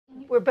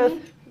we're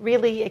both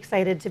really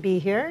excited to be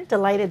here,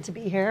 delighted to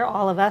be here,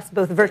 all of us,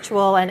 both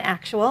virtual and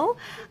actual.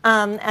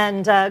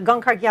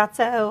 Gonkar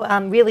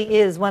Gyatso really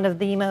is one of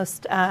the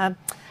most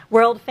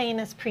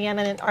world-famous,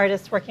 preeminent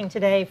artists working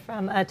today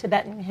from a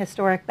Tibetan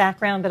historic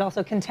background, but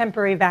also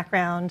contemporary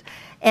background.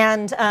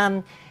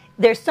 And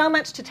there's so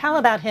much to tell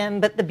about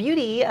him, but the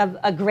beauty of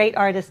a great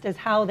artist is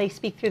how they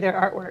speak through their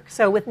artwork.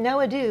 So with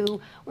no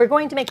ado, we're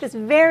going to make this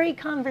very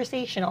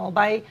conversational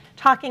by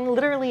talking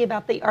literally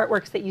about the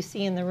artworks that you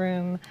see in the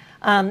room,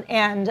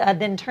 and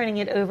then turning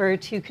it over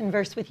to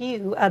converse with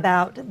you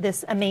about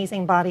this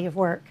amazing body of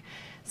work.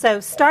 So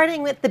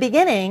starting with the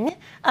beginning,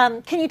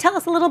 can you tell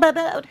us a little bit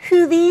about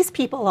who these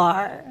people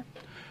are?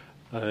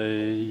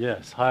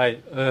 Yes,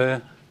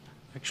 hi.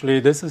 Actually,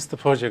 this is the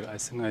project I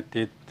think I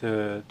did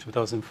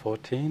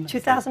 2014.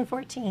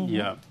 2014.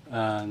 Yeah,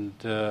 and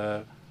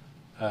then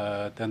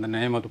the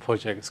name of the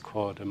project is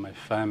called My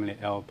Family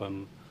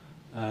Album.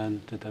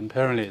 And then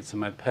apparently it's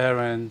my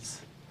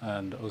parents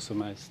and also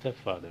my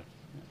stepfather.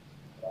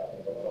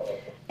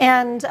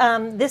 And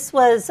this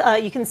was,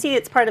 you can see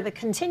it's part of a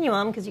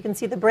continuum because you can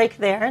see the break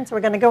there. And so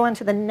we're going to go on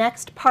to the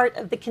next part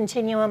of the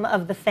continuum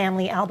of the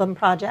Family Album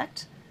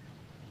project.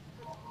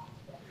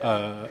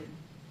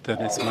 That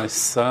is my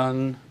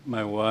son,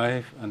 my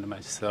wife, and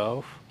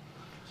myself.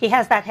 He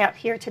has that hat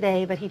here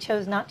today, but he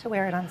chose not to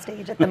wear it on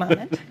stage at the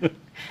moment.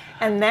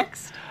 And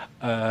next?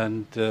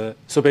 And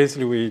so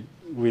basically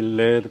we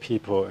led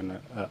people in,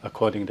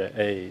 according to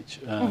age.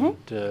 And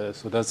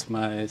so that's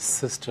my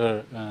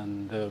sister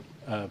and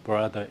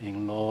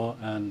brother-in-law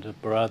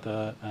and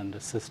brother and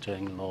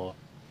sister-in-law.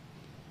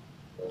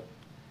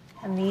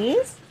 And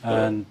these?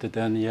 And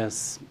then,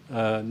 yes,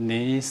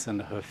 niece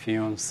and her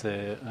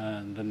fiance,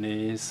 and the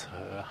niece,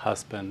 her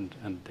husband,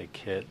 and the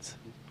kids.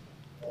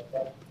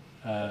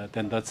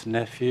 Then that's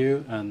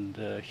nephew and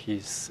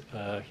his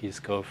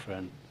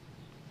girlfriend.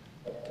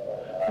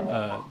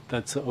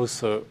 That's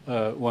also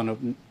one of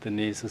the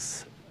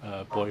niece's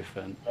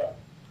boyfriend.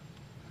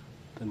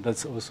 Then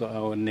that's also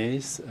our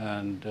niece,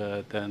 and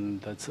then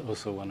that's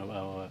also one of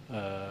our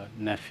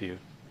nephew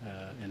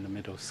in the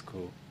middle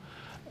school.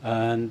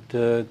 And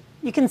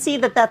you can see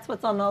that that's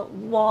what's on the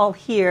wall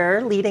here,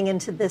 leading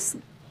into this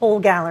whole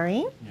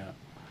gallery. Yeah,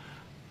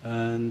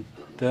 and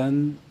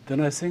then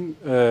I think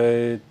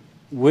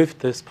with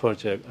this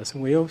project, I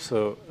think we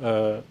also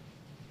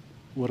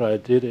what I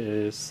did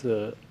is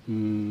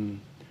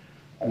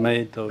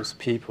made those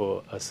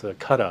people as a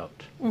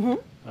cutout.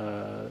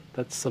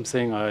 That's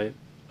something I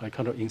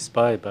kind of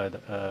inspired by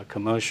the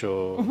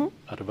commercial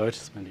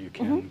advertisement you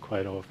can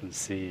quite often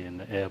see in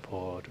the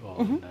airport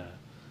or in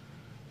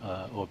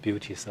or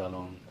beauty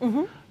salon.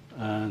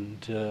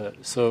 And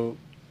so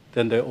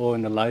then they're all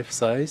in the life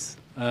size.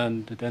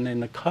 And then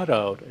in the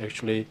cutout,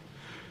 actually,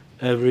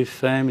 every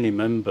family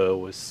member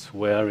was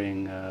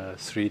wearing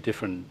 3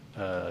 different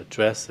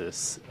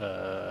dresses.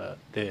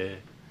 Their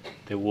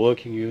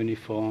working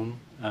uniform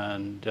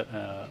and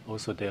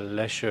also their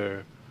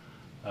leisure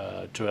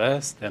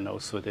dress, and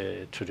also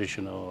the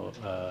traditional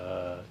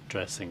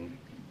dressing.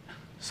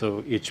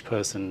 So each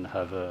person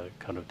have a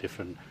kind of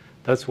different.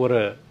 That's what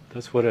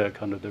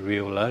kind of the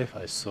real life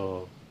I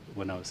saw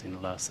when I was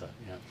in Lhasa.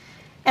 Yeah.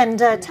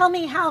 And tell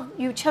me how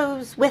you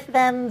chose with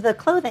them the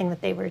clothing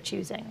that they were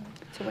choosing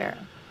to wear.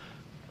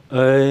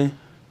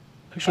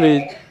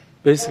 Actually,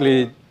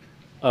 basically,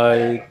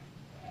 I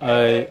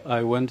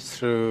went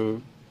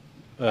through,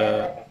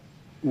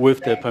 with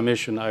their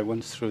permission, I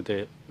went through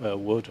the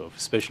wardrobe,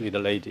 especially the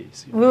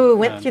ladies. Ooh,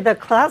 went through the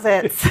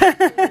closets.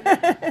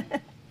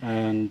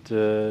 And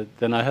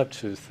then I have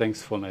to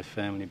thanks for my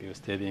family because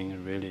they're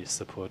being really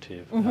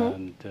supportive.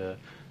 And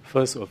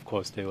first, of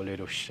course, they were a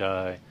little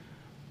shy,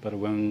 but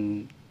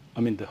when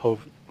the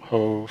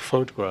whole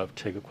photograph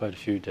took quite a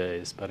few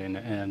days. But in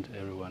the end,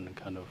 everyone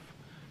kind of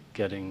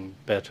getting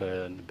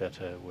better and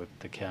better with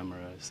the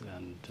cameras,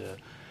 and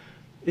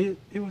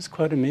it was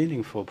quite a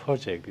meaningful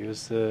project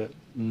because,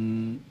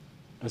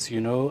 as you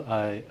know,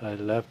 I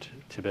left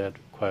Tibet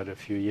quite a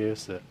few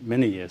years,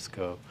 many years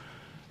ago.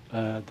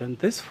 Then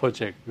this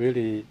project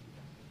really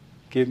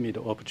gave me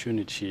the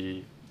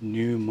opportunity,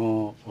 knew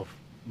more of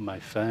my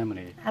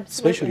family,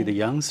 especially the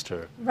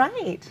youngster.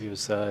 Right.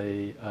 Because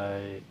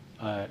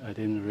I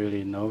didn't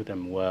really know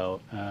them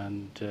well,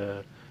 and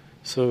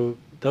so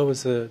that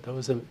was a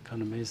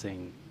kind of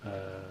amazing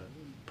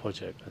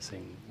project. I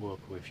think work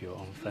with your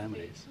own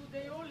families. Do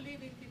they all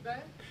live in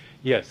Tibet?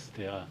 Yes,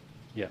 they are.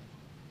 Yeah.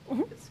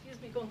 Excuse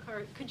me,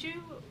 Gonkar, could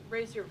you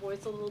raise your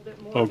voice a little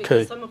bit more? Okay.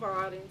 Because some of our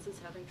audience is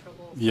having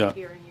trouble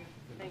hearing you.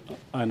 Thank you.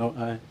 I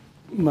know.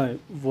 My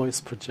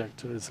voice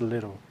projector is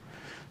little.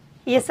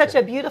 He has such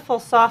a beautiful,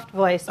 soft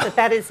voice, but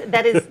that is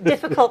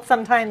difficult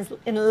sometimes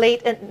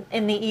late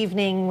in the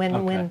evening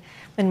when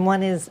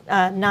one is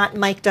not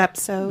mic'd up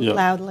so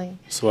loudly.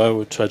 So I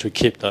will try to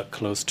keep that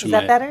close to is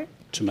that better?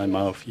 To my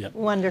mouth. Yeah.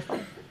 Wonderful.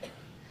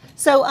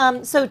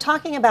 So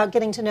talking about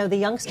getting to know the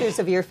youngsters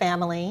of your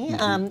family,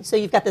 so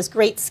you've got this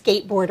great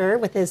skateboarder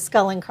with his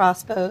skull and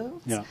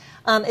crossbones. Yeah.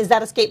 Is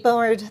that a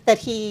skateboard that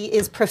he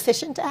is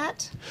proficient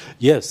at?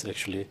 Yes,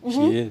 actually,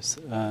 he is.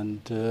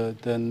 And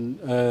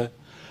then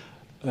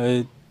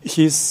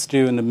he's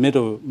still in the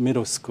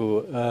middle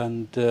school,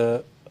 and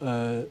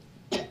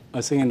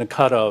I think in the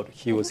cutout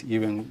he was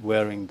even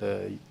wearing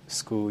the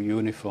school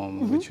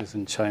uniform, which is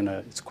in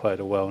China. It's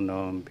quite well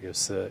known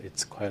because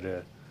it's quite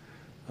a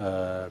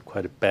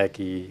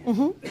baggy.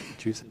 Do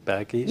you say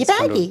baggy? Yeah, it's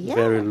baggy, kind of yeah.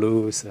 very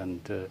loose,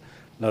 and a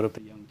lot of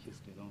the young kids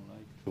they don't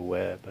like to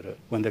wear, but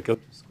when they go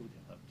to school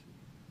they have to.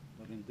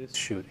 But in this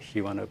shoot,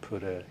 he want to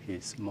put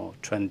his more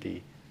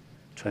trendy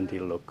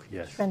look.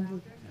 Yes.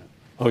 Trendy. Yeah.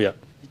 Oh yeah,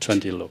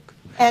 trendy look.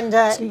 And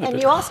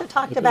you also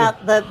talked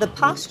about the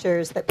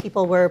postures that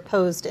people were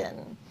posed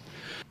in.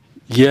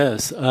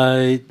 Yes,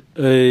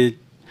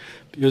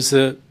 because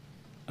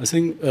I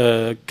think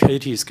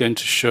Katie is going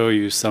to show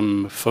you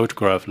some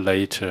photograph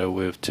later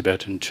with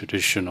Tibetan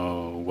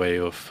traditional way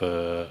of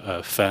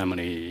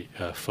family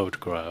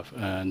photograph,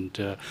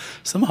 and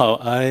somehow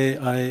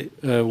I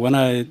when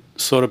I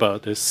thought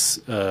about this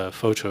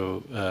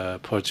photo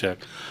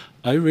project,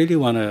 I really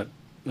want to.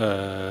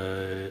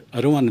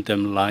 I don't want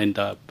them lined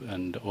up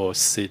or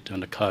sit on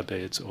the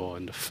carpets or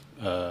in the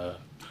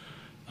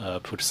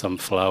put some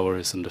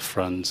flowers in the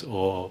front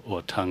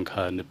or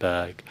tanka in the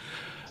back.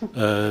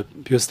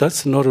 Because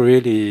that's not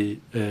really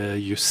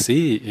you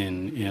see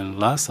in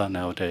Lhasa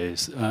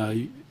nowadays.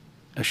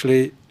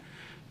 Actually,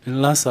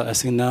 in Lhasa, I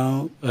think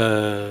now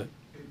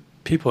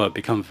people have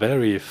become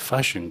very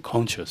fashion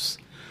conscious,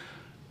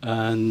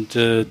 and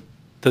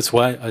that's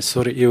why I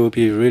thought it would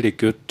be really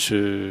good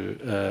to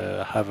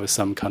have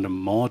some kind of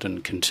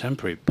modern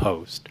contemporary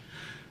post,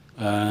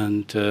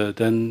 and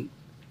then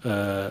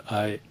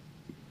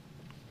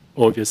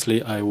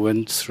Obviously, I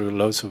went through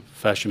lots of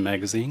fashion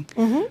magazine.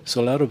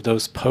 So a lot of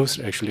those posts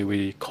actually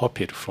we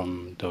copied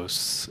from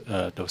those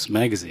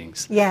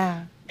magazines.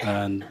 Yeah.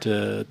 And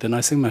then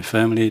I think my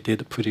family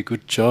did a pretty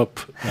good job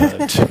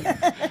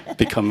to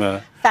become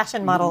a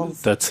fashion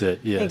models. That's it.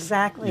 Yes.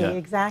 Exactly. Yeah.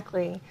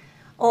 Exactly.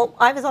 Well,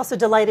 I was also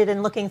delighted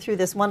in looking through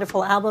this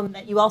wonderful album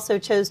that you also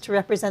chose to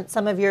represent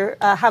some of your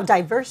how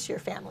diverse your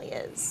family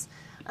is,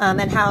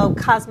 and how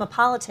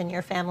cosmopolitan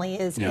your family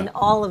is in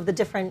all of the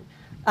different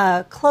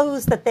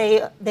clothes that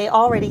they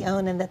already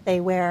own and that they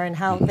wear, and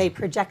how they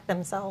project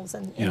themselves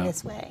in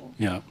this way.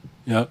 Yeah,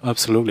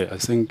 absolutely. I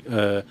think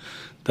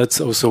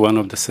that's also one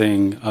of the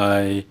things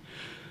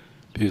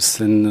because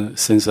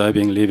since I've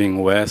been living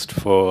West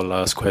for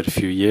last quite a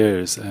few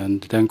years,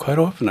 and then quite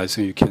often I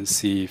think you can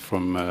see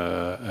from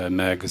a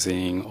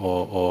magazine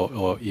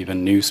or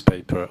even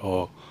newspaper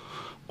or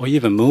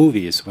even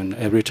movies,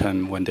 every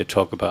time when they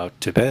talk about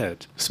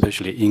Tibet,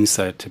 especially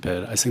inside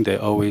Tibet, I think they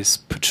always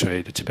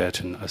portray the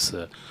Tibetan as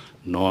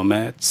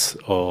nomads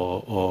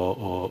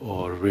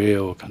or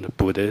real kind of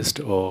Buddhist.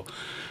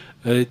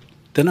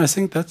 Then I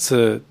think that's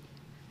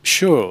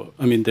sure.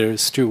 I mean,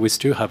 we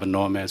still have a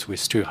nomads, we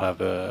still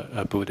have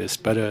a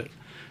Buddhist, but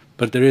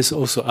there is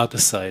also other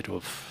side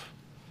of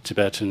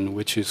Tibetan,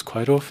 which is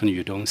quite often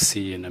you don't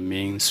see in the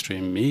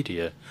mainstream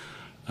media.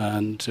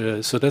 And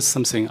so that's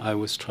something I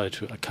always try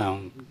to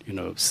account,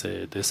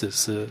 say this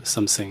is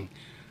something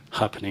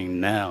happening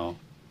now.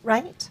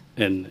 Right.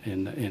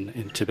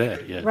 In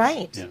Tibet, yes.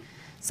 Right. Yeah.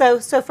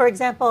 So for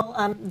example,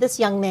 this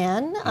young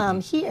man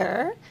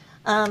here,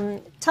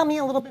 tell me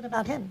a little bit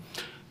about him.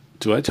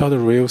 Do I tell the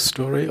real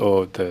story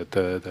or the...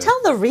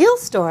 Tell the real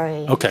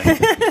story. Okay.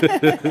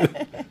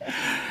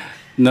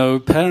 No,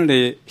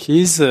 apparently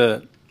he's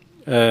a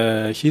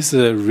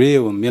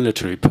real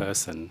military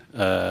person.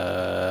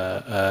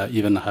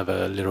 Even have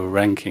a little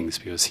rankings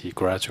because he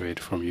graduated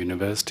from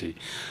university.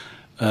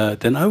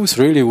 Then I was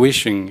really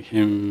wishing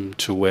him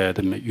to wear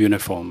the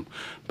uniform,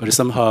 but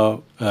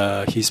somehow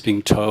he's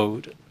being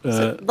told.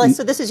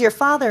 So this is your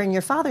father in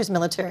your father's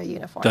military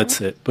uniform.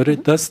 That's it. But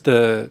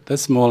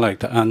that's more like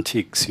the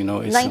antiques, It's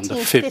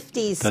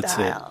 1950s style.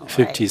 That's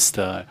it, 50s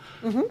style.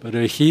 But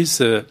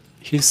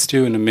he's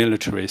still in the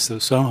military, so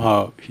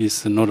somehow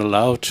he's not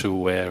allowed to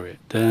wear it.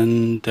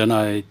 Then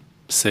I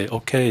say,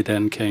 okay,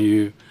 then can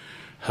you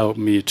help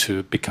me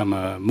to become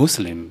a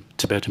Muslim,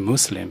 Tibetan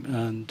Muslim?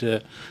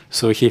 And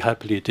so he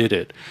happily did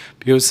it.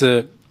 Because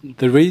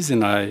the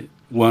reason I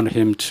want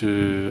him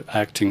to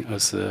acting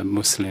as a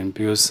Muslim,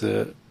 because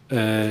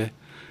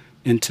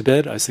in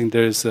Tibet, I think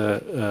there's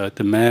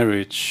the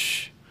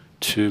marriage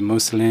to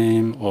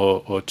Muslim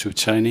or to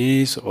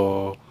Chinese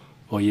or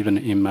even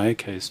in my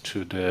case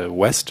to the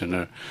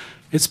Westerner,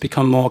 it's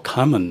become more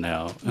common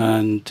now.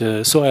 And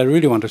so I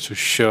really wanted to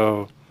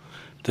show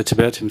the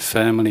Tibetan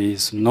family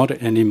is not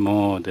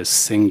anymore the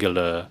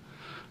singular,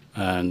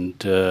 and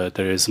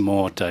there is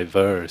more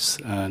diverse.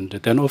 And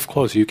then, of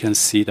course, you can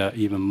see that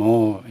even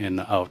more in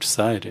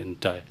outside, in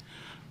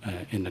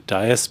the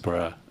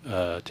diaspora,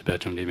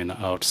 Tibetan living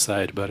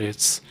outside. But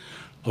it's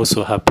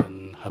also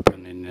happen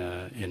in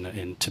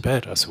in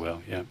Tibet as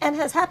well. Yeah. And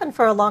has happened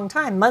for a long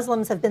time.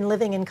 Muslims have been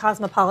living in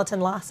cosmopolitan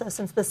Lhasa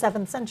since the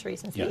 7th century,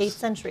 since the 8th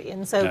century.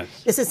 And so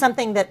this is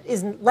something that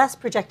is less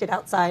projected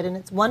outside, and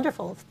it's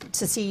wonderful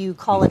to see you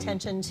call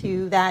attention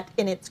to that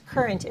in its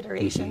current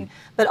iteration,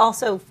 but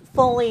also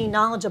fully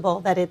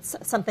knowledgeable that it's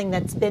something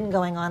that's been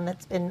going on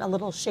that's been a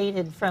little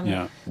shaded from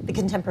the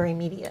contemporary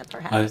media,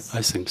 perhaps.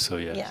 I think so,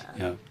 yes.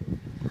 Yeah.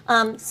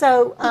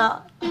 So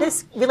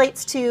this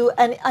relates to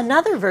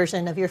another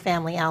version of your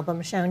family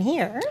album shown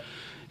here.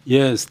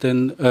 Yes,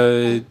 then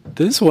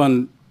this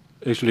one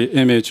actually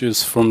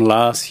images from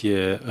last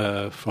year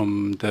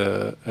from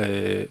the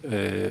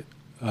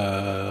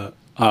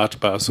Art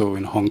Basel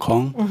in Hong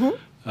Kong,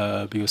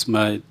 because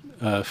my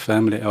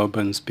family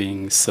album's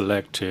being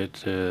selected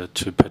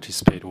to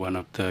participate in one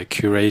of the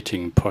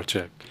curating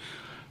project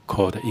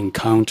called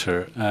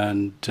Encounter,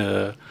 and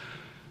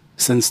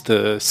since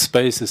the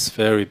space is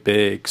very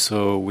big,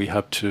 so we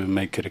have to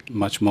make it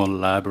much more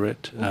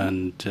elaborate,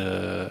 and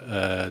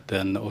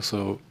then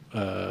also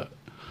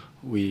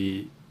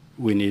we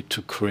need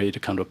to create a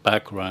kind of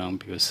background,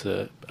 because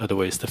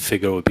otherwise the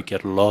figure will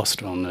get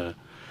lost on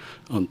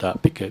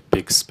that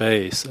big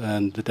space.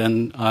 And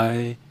then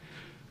I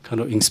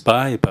kind of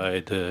inspired by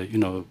the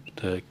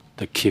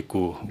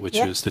kiku, which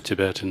is the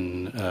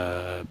Tibetan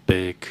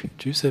big,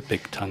 do you say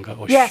big tanga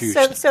or yes,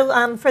 shoes?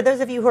 So for those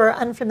of you who are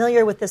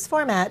unfamiliar with this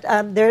format,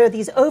 there are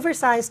these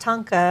oversized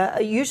tanka,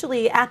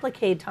 usually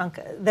applique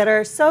tanka, that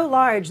are so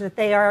large that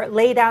they are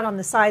laid out on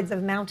the sides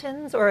of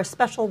mountains, or a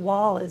special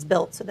wall is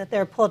built so that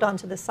they're pulled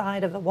onto the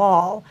side of the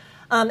wall.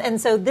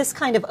 And so this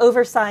kind of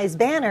oversized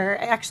banner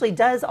actually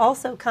does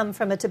also come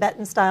from a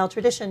Tibetan-style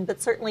tradition,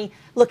 but certainly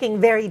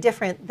looking very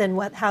different than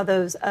how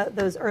those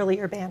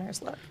earlier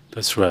banners look.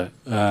 That's right.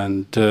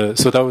 And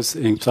so that was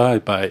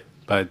implied by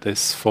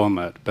this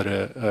format. But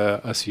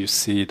as you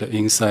see, the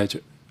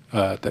inside,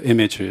 the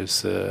image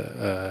is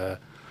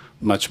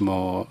much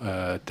more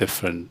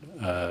different.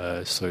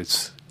 So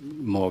it's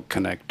more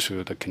connect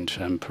to the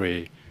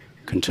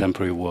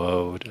contemporary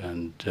world,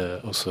 and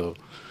also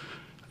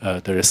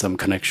there is some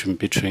connection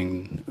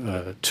between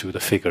to the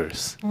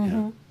figures.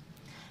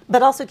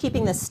 But also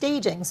keeping the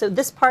staging. So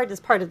this part is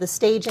part of the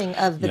staging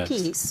of the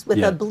piece, with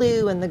the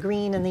blue and the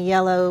green and the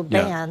yellow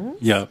bands.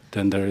 Yeah,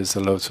 then there is a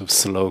lot of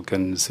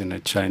slogans in the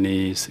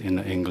Chinese, in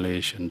the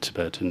English, and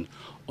Tibetan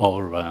all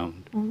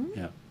around.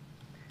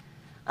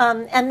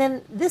 And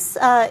then this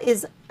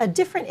is a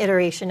different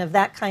iteration of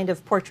that kind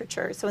of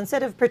portraiture. So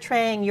instead of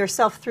portraying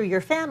yourself through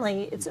your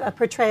family, it's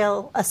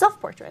a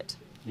self-portrait.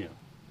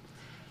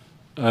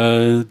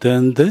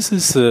 Then this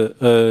is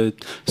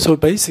so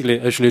basically,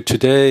 actually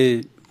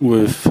today,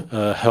 with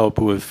help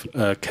with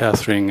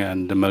Katherine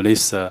and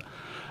Melissa,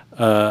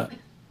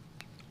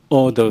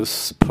 all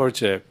those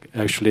projects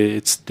actually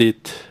it's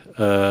did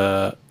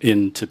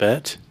in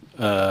Tibet.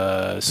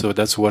 So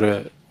that's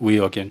what we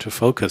are going to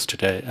focus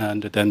today.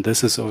 And then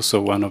this is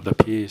also one of the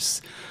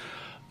pieces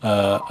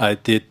I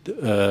did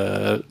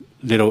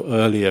little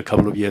earlier, a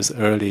couple of years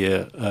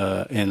earlier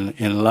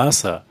in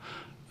Lhasa,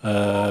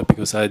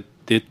 because I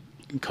did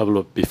a couple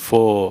of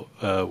before,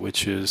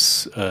 which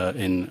is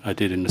I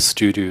did in the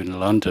studio in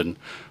London,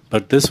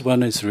 but this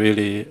one is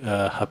really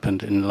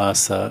happened in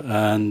Lhasa,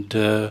 and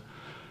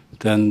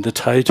then the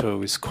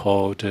title is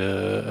called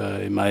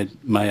My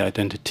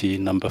Identity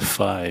Number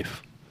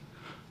 5.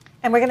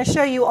 And we're going to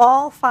show you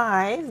all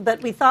 5,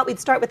 but we thought we'd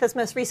start with this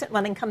most recent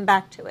one and come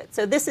back to it.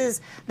 So this is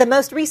the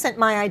most recent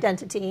My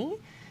Identity,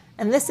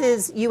 and this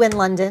is you in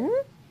London.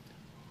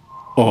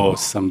 Or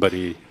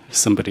somebody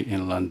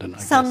in London, I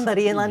guess.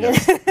 Somebody in London.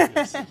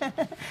 Yes.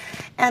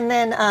 And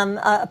then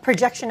a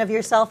projection of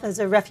yourself as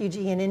a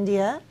refugee in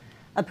India,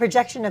 a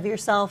projection of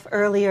yourself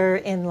earlier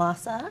in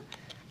Lhasa,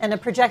 and a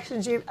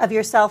projection of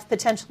yourself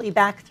potentially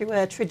back through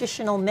a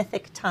traditional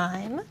mythic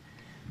time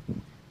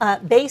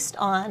based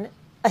on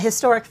a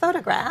historic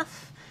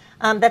photograph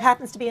that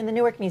happens to be in the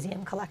Newark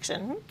Museum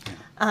collection.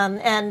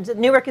 And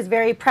Newark is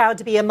very proud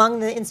to be among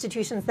the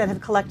institutions that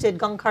have collected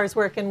Gonkar's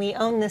work, and we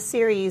own this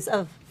series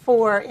of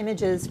 4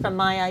 images from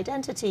My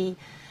Identity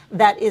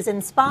that is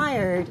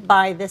inspired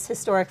by this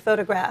historic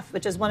photograph,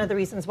 which is one of the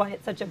reasons why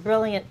it's such a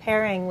brilliant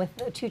pairing with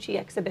the Tucci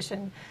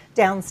exhibition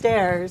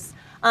downstairs.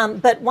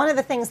 But one of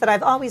the things that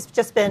I've always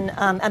just been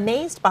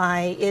amazed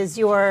by is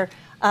your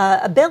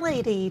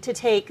ability to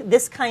take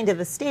this kind of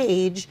a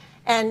stage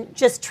and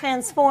just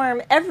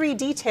transform every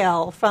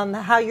detail from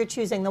how you're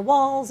choosing the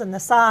walls and the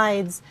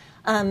sides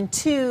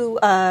to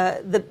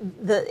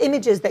the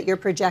images that you're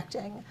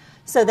projecting,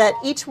 so that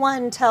each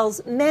one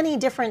tells many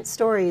different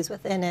stories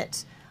within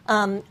it,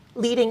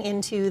 leading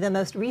into the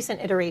most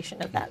recent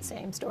iteration of that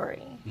same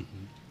story.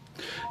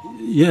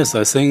 Yes,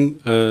 I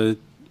think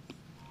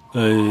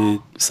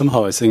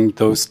somehow I think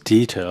those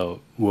details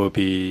will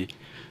be,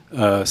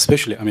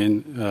 especially, I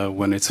mean,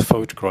 when it's a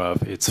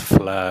photograph, it's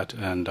flat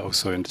and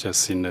also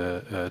just in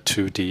a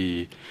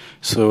 2D.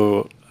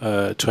 So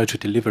try to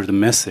deliver the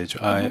message.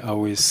 I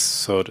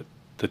always thought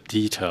the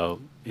detail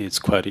is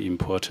quite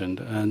important.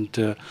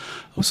 And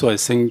also I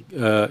think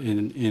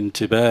in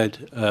Tibet,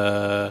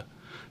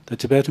 the the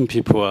Tibetan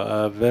people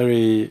are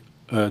very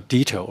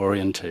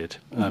detail-oriented.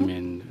 I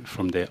mean,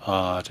 from their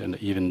art and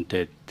even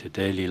their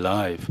daily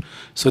life.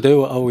 So they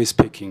were always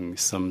picking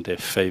some of their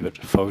favorite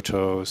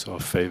photos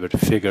or favorite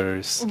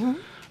figures,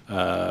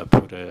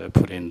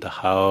 put in the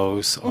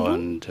house or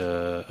on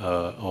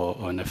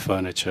the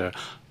furniture,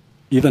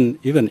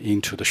 even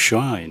into the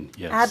shrine.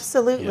 Yes.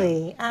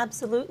 Absolutely,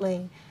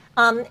 absolutely.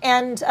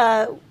 And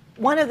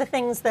one of the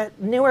things that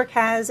Newark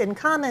has in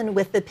common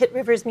with the Pitt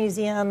Rivers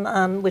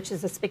Museum, which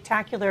is a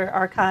spectacular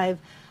archive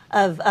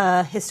of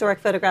historic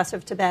photographs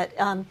of Tibet,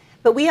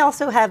 but we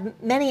also have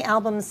many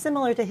albums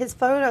similar to his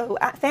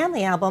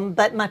family album,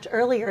 but much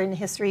earlier in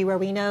history, where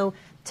we know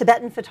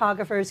Tibetan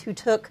photographers who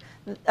took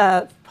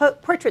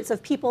portraits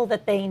of people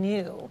that they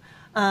knew,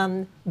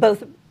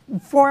 both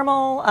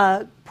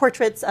formal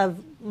portraits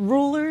of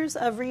rulers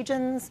of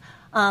regions,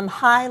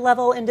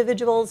 high-level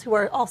individuals who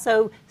are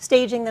also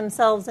staging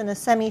themselves in a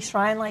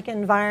semi-shrine-like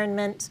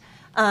environment,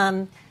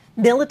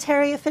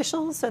 military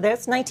officials, so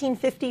that's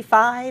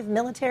 1955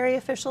 military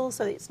officials,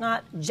 so it's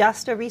not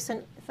just a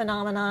recent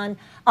phenomenon.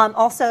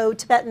 Also,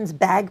 Tibetans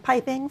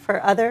bagpiping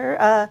for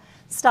other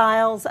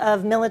styles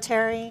of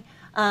military,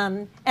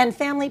 and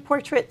family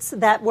portraits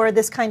that were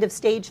this kind of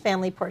stage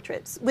family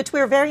portraits, which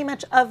were very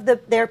much of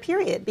their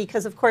period,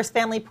 because, of course,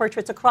 family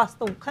portraits across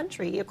the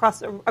country,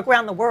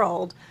 around the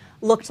world,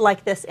 looked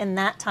like this in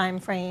that time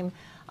frame.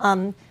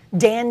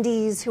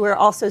 Dandies who are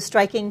also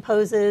striking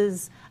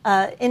poses,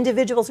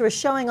 individuals who are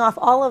showing off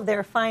all of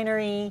their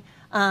finery,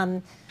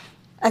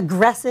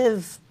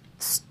 aggressive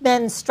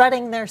men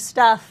strutting their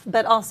stuff,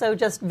 but also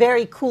just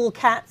very cool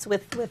cats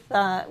with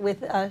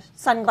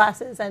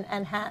sunglasses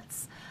and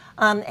hats.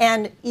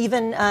 And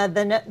even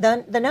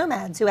the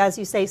nomads, who, as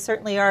you say,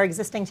 certainly are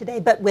existing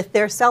today, but with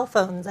their cell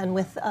phones and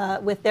with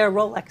their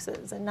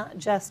Rolexes, and not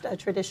just a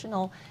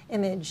traditional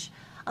image.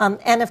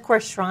 And, of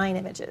course, shrine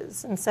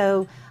images. And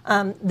so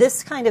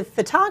this kind of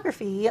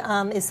photography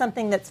is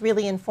something that's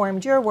really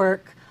informed your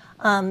work,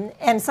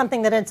 and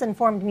something that has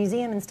informed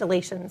museum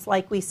installations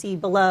like we see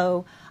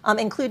below,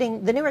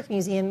 including the Newark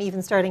Museum,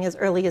 even starting as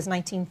early as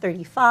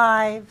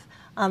 1935,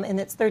 in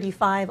its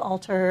 35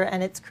 altar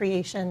and its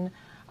creation,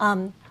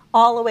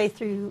 all the way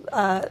through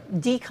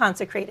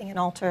deconsecrating an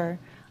altar,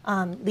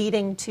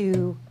 leading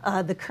to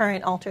the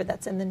current altar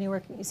that's in the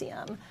Newark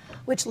Museum,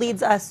 which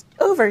leads us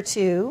over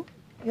to...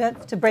 You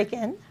have to break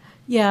in?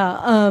 Yeah,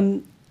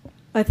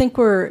 I think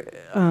we're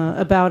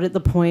about at the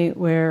point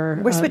where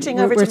we're switching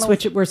over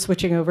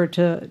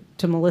to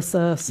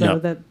Melissa, so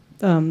that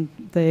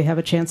they have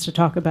a chance to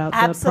talk about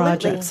the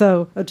project.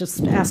 So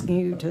just asking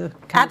you to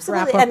kind of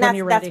wrap up when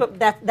you're ready.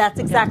 That's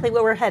exactly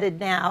where we're headed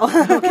now.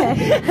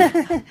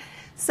 Okay.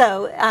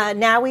 So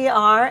now we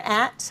are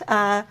at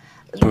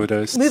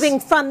moving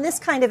from this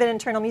kind of an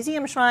internal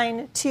museum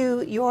shrine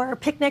to your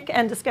picnic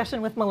and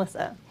discussion with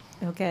Melissa.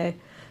 Okay.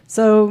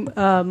 So,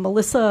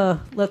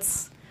 Melissa,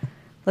 let's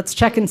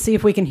check and see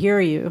if we can hear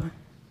you.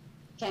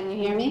 Can you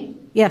hear me?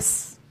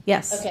 Yes.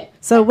 Yes. Okay.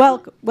 So,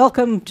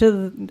 welcome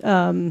to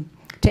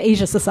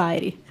Asia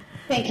Society.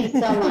 Thank you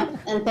so much,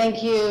 and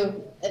thank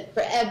you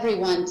for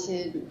everyone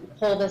to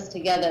pull this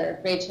together.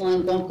 Rachel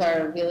and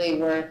Gonkar really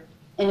were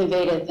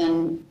innovative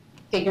in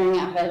figuring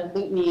out how to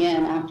loop me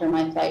in after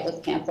my flight was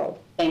canceled.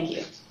 Thank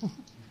you.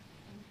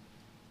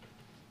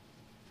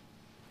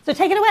 So,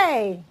 take it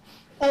away.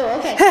 Oh,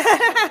 okay.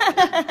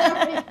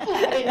 I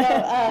didn't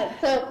know.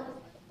 So,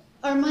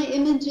 are my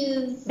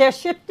images... They're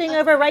shifting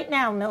over right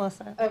now,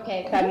 Melissa.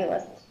 Okay,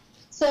 fabulous.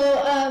 So,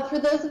 for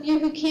those of you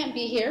who can't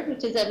be here,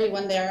 which is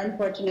everyone there,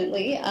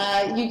 unfortunately,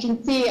 you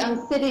can see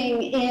I'm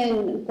sitting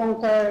in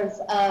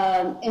Gonkar's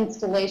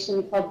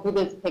installation called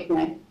Buddha's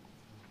Picnic.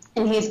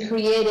 And he's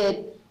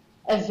created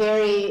a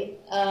very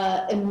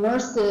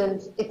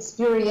immersive,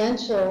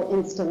 experiential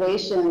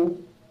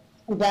installation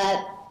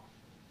that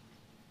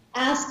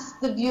asks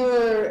the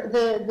viewer,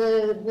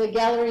 the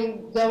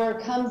gallery goer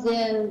comes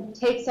in,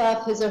 takes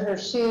off his or her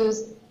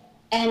shoes,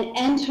 and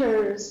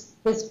enters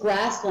this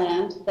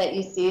grassland that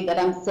you see that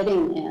I'm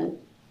sitting in,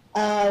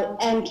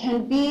 and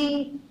can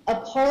be a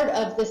part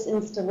of this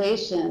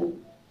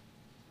installation,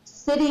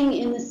 sitting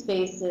in the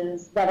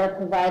spaces that are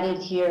provided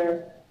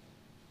here.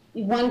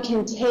 One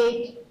can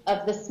take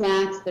of the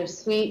snacks, they're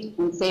sweet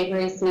and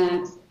savory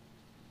snacks,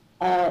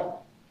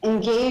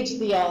 engage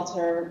the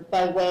altar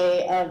by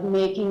way of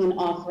making an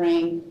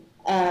offering,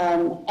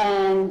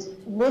 and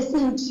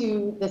listen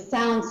to the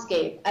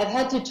soundscape. I've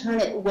had to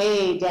turn it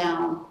way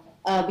down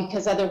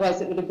because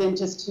otherwise it would have been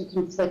just too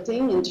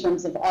conflicting in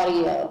terms of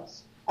audio.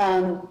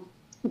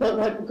 But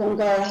what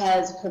Gonkar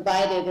has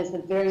provided is a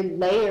very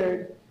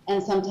layered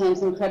and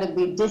sometimes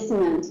incredibly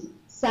dissonant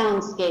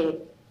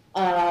soundscape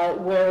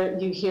where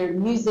you hear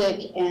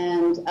music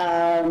and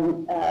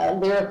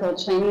lyrical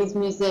Chinese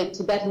music,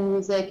 Tibetan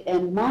music,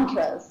 and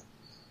mantras.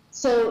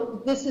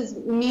 So this is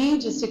me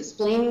just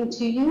explaining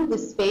to you the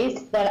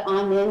space that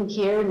I'm in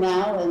here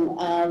now in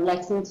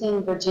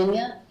Lexington,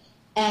 Virginia.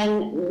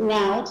 And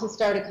now to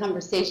start a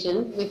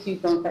conversation with you,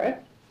 Gonkar,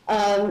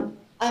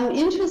 I'm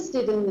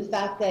interested in the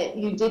fact that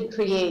you did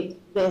create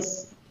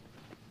this,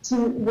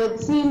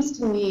 what seems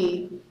to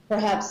me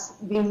perhaps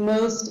the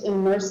most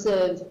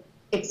immersive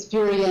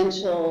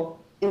experiential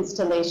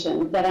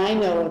installation that I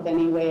know of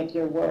anyway of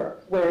your work,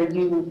 where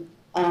you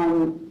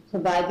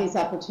provide these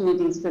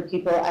opportunities for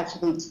people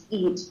actually to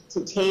eat, to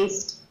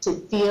taste, to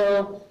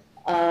feel,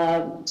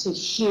 to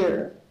hear.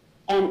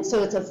 And so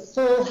it's a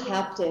full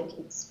haptic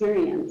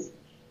experience.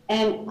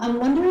 And I'm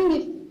wondering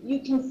if you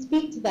can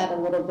speak to that a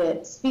little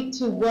bit, speak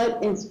to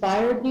what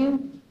inspired you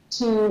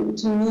to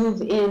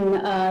move in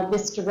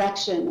this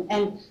direction.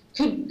 And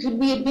could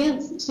we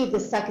advance to the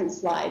second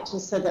slide,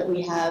 just so that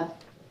we have,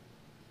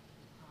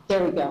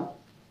 there we go.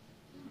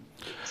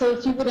 So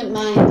if you wouldn't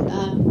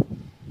mind,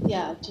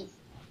 yeah, just.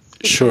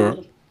 Sure.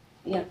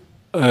 Yeah.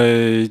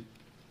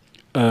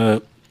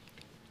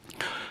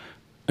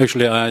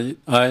 Actually, I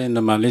and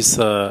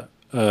Melissa,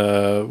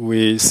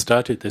 we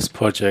started this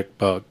project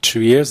about 2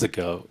 years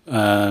ago,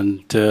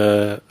 and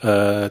then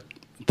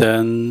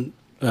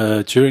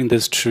during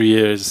these 2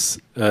 years,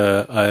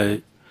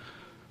 I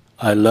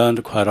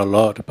learned quite a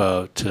lot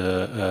about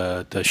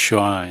the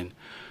shrine,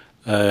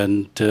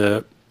 and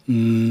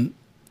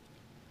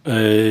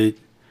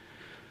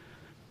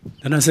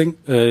I think.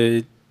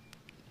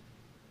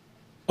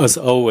 As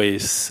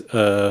always,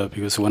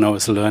 because when I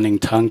was learning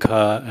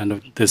Tanka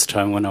and this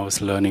time when I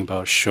was learning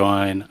about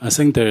shrine, I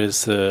think there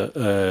is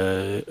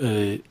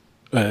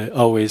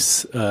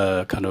always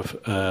kind of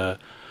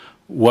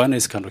one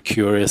is kind of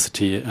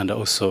curiosity and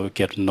also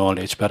get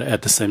knowledge, but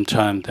at the same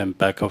time, then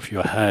back of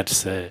your head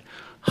say,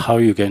 how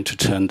are you going to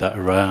turn that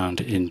around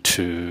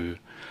into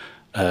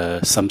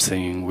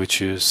something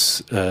which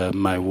is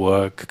my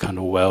work kind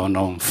of well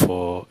known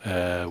for,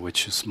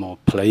 which is more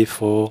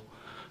playful.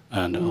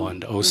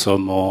 And also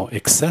more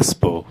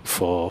accessible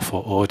for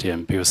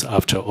audience, because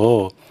after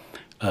all,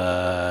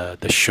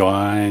 the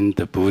shrine,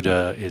 the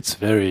Buddha, it's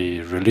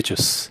very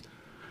religious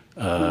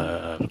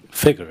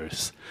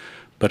figures.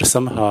 But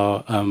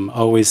somehow I'm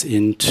always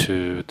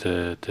into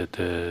the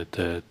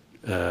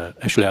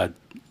actually I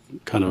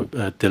kind of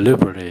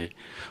deliberately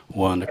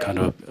want to kind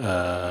of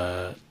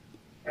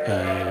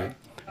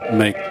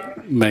make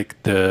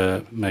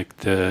the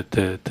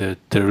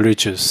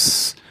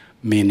religious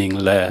meaning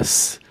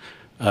less.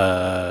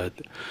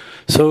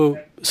 So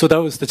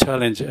that was the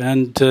challenge,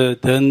 and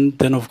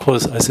then of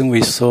course I think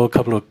we saw a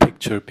couple of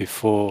pictures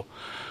before.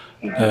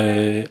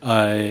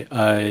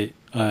 I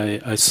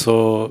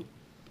saw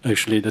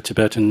actually the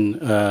Tibetan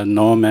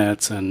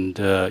nomads and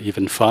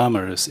even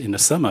farmers in the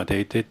summer.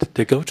 They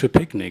go to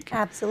picnic.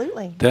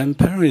 Absolutely. Then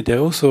apparently they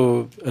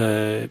also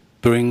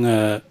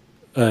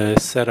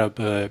set up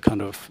a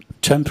kind of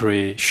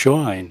temporary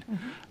shrine.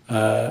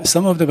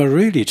 Some of them are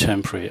really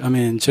temporary. I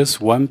mean, just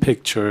one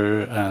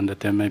picture, and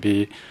then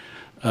maybe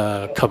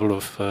a couple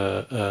of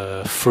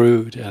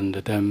fruit, and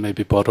then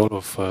maybe a bottle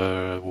of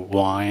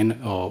wine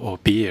or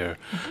beer.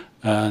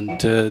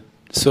 And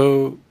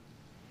so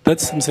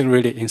that's something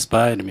really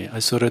inspired me. I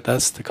thought that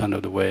that's the kind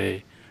of the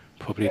way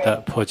probably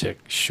that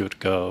project should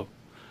go.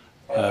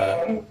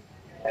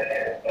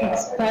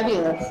 It's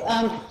fabulous.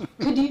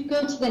 Could you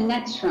go to the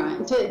next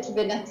shrine, to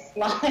the next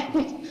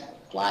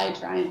slide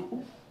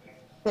shrine?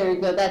 There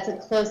you go. That's a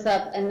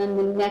close-up, and then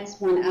the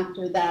next one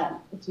after that,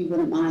 if you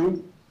wouldn't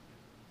mind.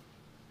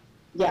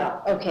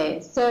 Yeah.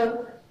 Okay.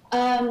 So,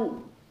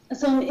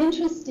 so I'm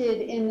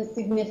interested in the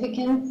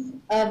significance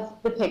of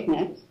the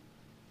picnic,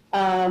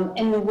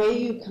 and the way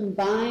you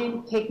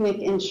combine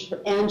picnic and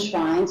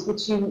shrines,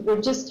 which you were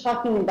just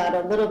talking about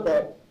a little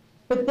bit,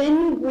 but then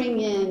you bring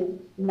in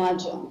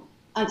mahjong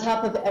on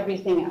top of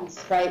everything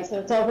else, right? So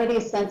it's already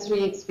a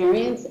sensory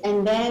experience,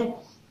 and then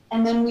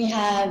we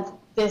have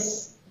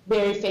this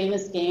very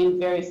famous game,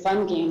 very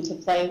fun game to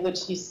play,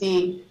 which you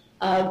see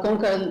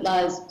Gonkar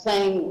is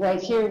playing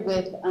right here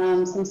with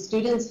some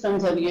students from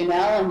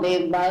WNL, and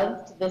they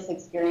loved this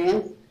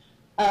experience.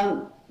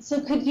 So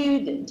could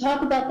you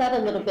talk about that a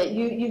little bit?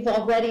 You've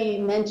already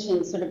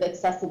mentioned sort of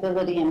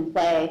accessibility and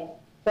play,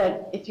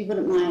 but if you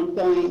wouldn't mind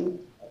going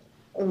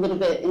a little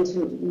bit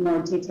into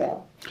more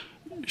detail.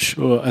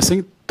 Sure. I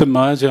think the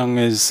mahjong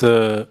is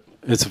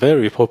it's a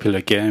very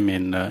popular game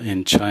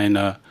in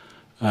China.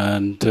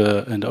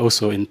 And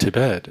also in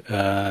Tibet,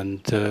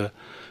 and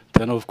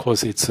then of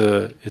course it's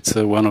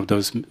one of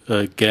those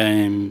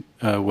game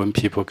when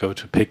people go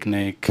to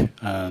picnic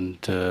and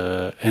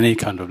any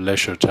kind of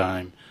leisure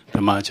time,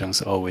 the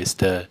mahjong's always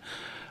there,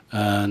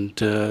 and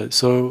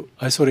so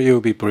I thought it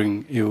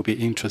would be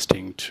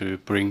interesting to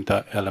bring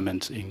that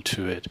element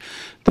into it.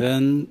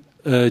 Then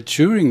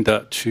during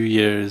that 2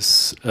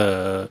 years.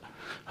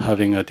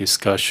 Having a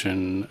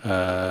discussion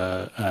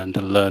and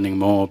learning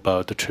more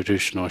about the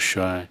traditional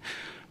shrine.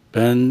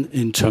 Then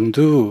in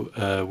Chengdu,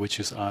 which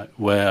is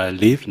where I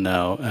live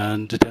now,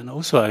 and then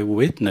also I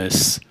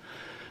witness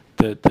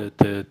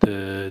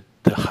the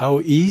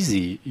how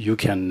easy you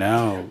can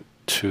now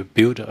to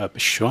build up a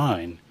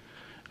shrine,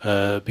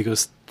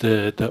 because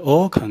the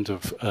all kinds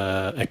of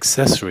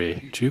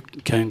accessory.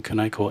 Can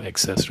I call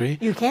accessory?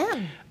 You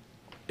can.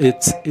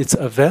 It's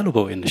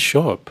available in the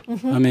shop.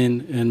 I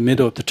mean, in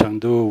middle of the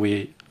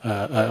Chengdu,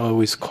 I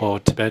always call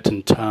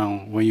Tibetan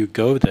town. When you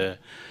go there,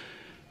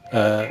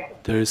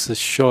 there is a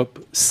shop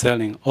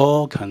selling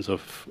all kinds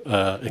of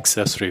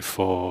accessory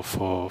for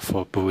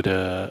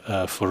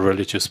Buddha for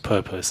religious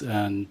purpose,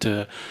 and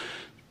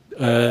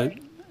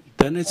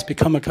then it's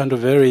become a kind of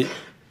very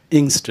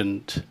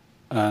instant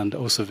and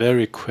also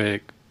very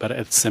quick, but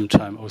at the same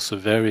time also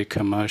very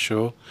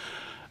commercial,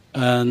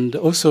 and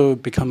also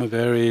become a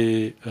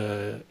very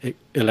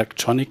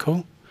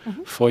electronical.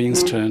 Mm-hmm. For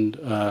instance,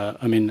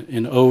 I mean,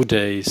 in old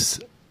days,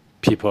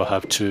 people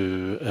have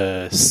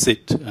to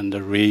sit and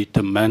read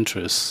the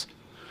mantras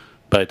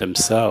by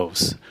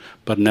themselves.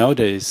 But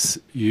nowadays,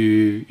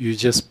 you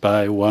just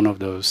buy one of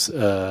those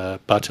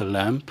butter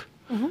lamp.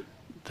 Mm-hmm.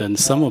 Then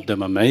some of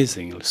them are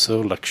amazing, so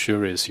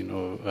luxurious,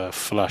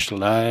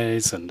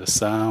 flashlights and the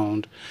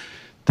sound.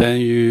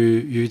 Then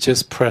you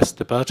just press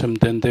the button,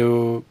 then they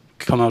will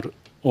come out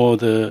all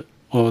the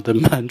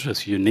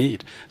mantras you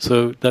need.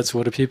 So that's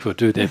what the people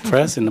do. They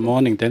press in the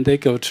morning, then they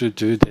go to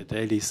do their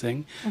daily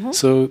thing. Mm-hmm.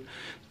 So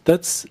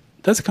that's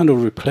kind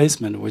of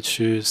replacement,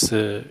 which is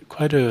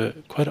quite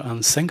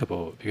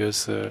unthinkable,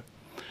 because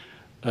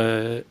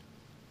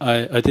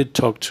I did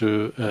talk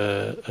to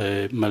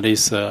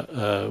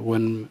Melissa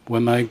when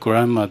my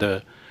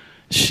grandmother,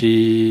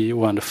 she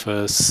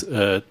first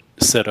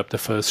set up the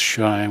first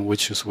shrine,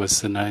 which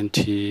was the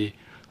late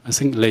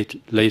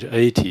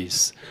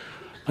 80s.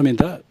 I mean,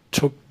 that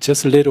took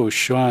just a little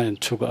shrine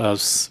took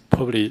us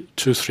probably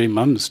 2-3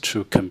 months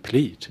to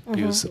complete, mm-hmm.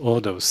 because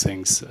all those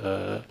things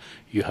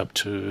you have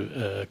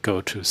to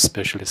go to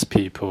specialist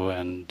people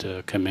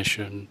and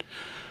commission.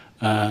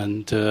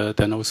 And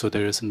then also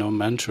there is no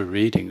mantra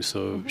reading, so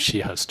mm-hmm.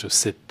 she has to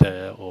sit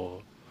there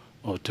or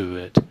do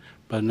it.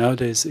 But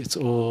nowadays it's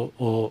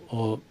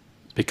all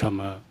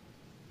become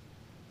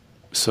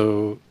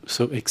so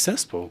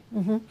accessible,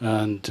 mm-hmm.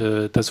 and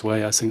that's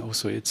why I think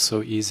also it's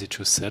so easy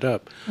to set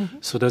up.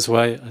 Mm-hmm. So that's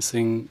why I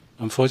think,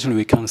 unfortunately,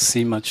 we can't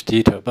see much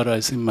detail. But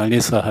I think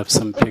Melissa have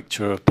some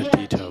picture of the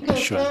detail.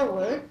 If you go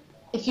forward,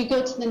 if you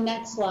go to the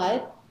next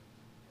slide.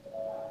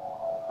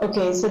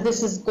 Okay, so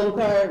this is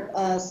Gonkar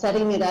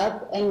setting it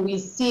up, and we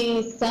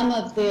see some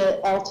of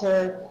the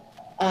altar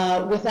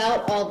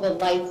without all the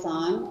lights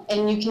on,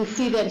 and you can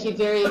see that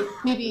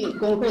maybe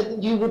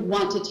Gonkar, you would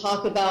want to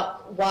talk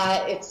about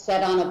why it's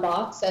set on a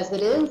box as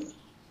it is,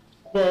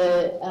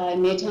 the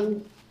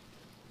Netung.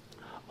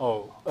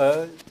 Well,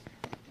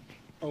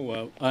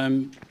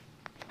 I'm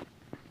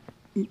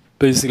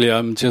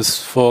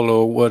just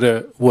follow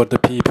what the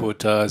people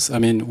does. I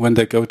mean, when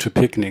they go to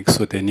picnics,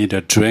 so they need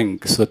a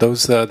drink. So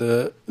those are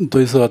the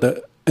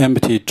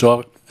empty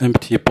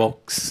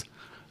box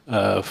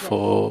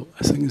for,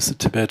 I think it's a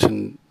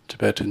Tibetan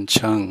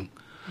chang,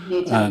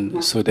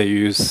 and so they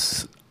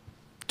use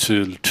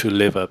to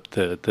live up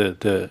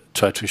the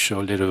try to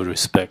show a little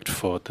respect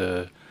for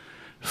the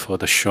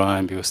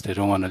shrine, because they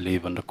don't want to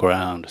leave on the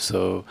ground.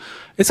 So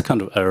it's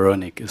kind of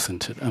ironic,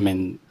 isn't it? I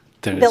mean,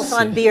 built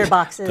on beer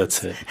boxes.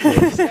 That's it.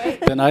 Yes.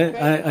 Then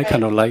I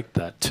kind of like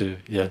that too.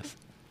 Yes.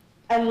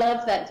 I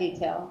love that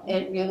detail.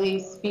 It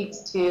really speaks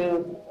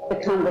to the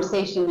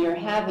conversation you're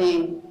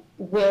having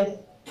with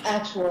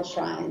actual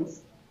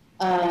shrines,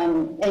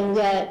 and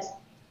yet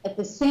at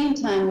the same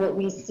time, what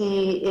we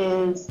see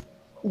is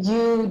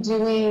you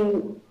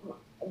doing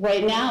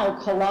right now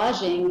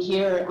collaging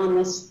here on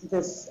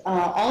this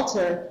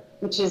altar,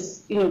 which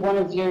is one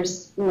of your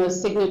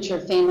most signature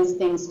famous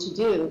things to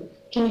do.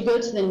 Can you go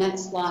to the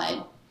next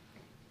slide?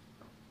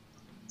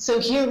 So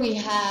here we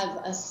have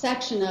a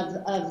section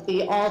of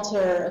the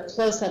altar, a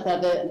close-up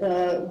of it,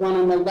 the one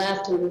on the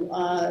left and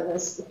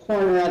the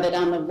corner of it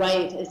on the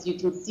right, as you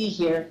can see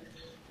here.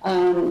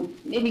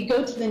 Maybe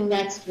go to the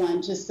next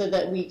one, just so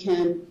that we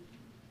can...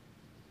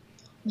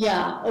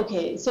 Yeah,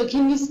 okay. So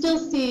can you still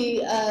see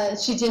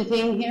Xi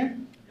Jinping here?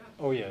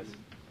 Oh, yes.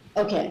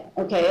 Okay.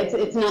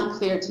 It's not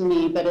clear to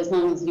me, but as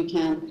long as you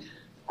can.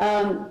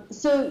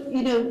 So,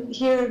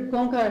 here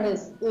Gonkar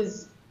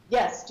is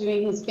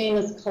doing his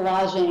famous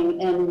collaging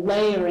and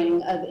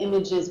layering of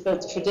images,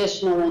 both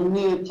traditional and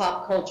new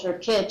pop culture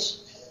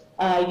kitsch,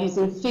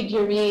 using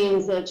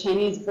figurines, a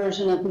Chinese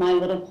version of My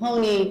Little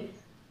Pony,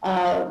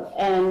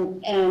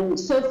 and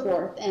so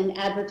forth, and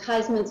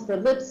advertisements for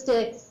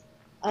lipsticks,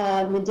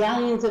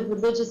 medallions of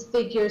religious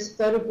figures,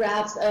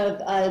 photographs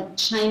of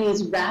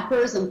Chinese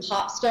rappers and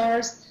pop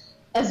stars,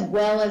 as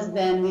well as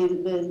then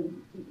the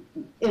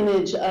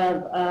image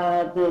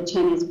of the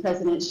Chinese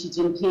President Xi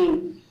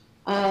Jinping.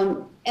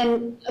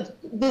 And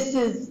this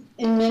is,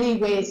 in many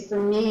ways,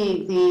 for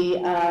me,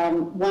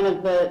 one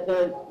of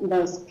the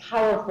most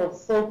powerful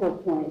focal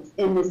points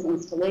in this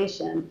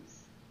installation.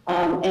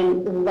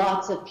 And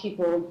lots of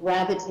people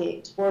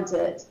gravitate towards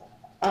it.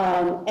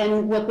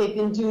 And what they've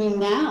been doing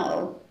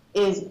now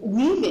is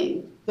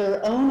weaving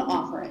their own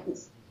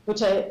offerings,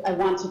 which I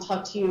want to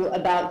talk to you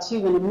about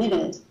too in a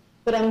minute.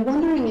 But I'm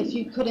wondering if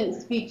you couldn't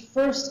speak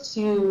first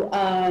to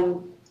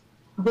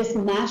this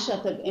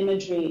mashup of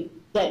imagery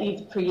that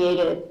you've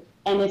created,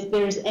 and if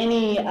there's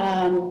any,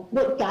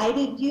 what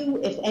guided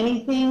you, if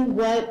anything,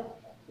 what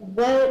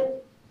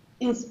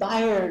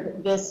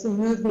inspired this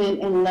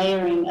movement and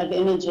layering of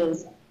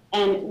images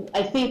And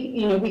I think,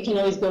 we can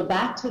always go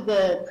back to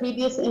the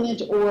previous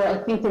image, or I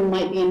think there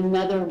might be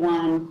another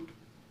one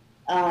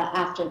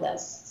after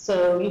this.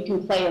 So you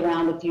can play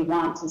around if you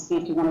want to see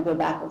if you want to go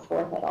back or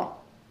forth at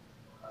all.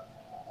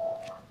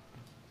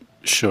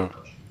 Sure.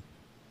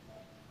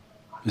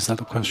 Is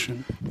that a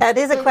question? That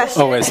is a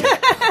question. Oh, I see.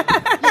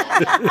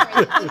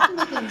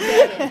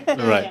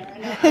 Right.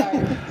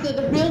 So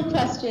the real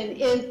question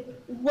is,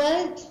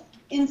 what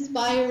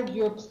inspired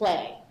your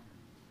play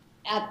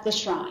at the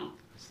shrine?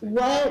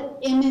 What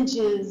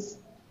images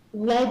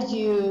led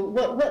you,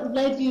 what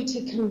led you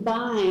to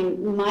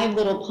combine My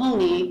Little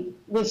Pony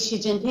with Xi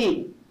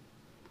Jinping?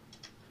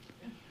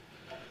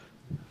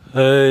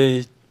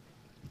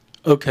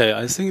 Okay,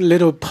 I think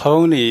Little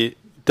Pony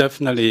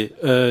definitely.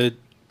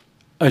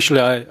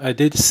 Actually, I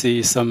did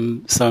see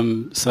some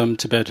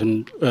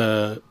Tibetan,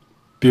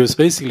 because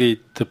basically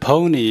the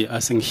pony,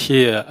 I think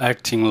here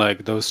acting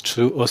like those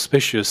two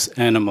auspicious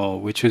animal,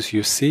 which is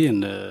you see in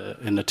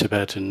the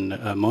Tibetan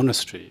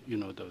monastery.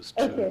 Those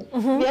two. Okay.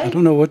 Mm-hmm. I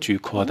don't know what you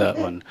call that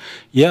one.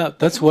 Yeah,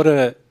 that's what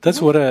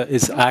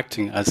is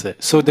acting as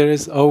it. So there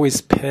is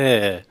always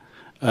pair.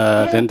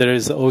 Then there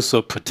is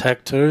also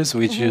protectors,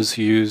 which is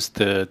used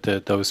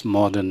those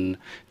modern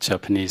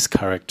Japanese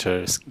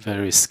characters,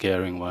 very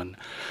scaring one.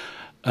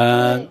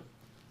 So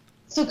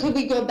could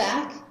we go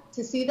back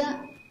to see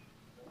that?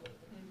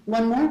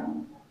 One more?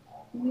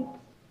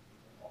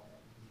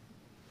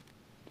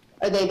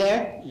 Are they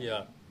there?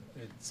 Yeah,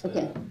 it's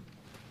okay.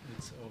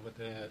 It's over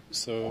there.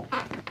 So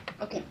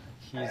okay.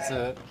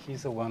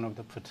 He's one of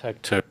the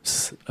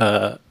protectors.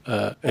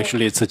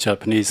 Actually, it's a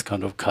Japanese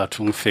kind of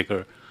cartoon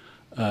figure.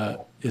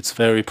 It's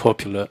very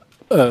popular.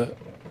 Then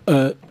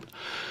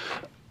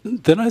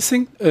I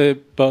think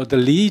about the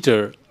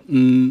leader.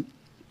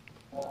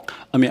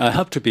 I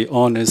have to be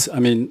honest.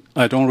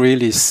 I don't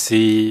really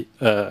see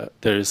there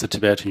is a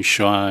Tibetan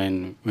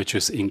shrine which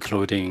is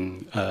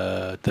including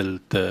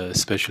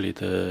especially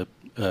the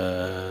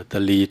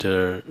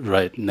leader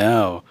right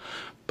now.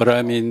 But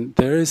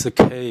there is a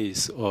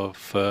case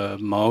of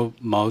Mao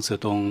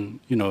Zedong,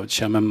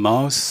 Chairman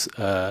Mao's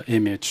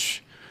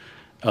image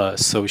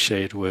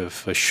associated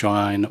with a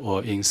shrine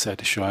or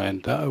inside a shrine.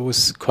 That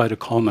was quite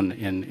common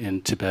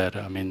in Tibet.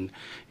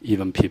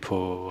 Even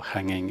people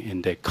hanging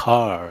in their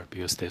car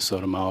because they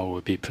thought Mao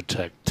would be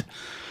protect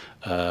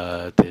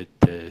the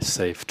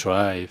safe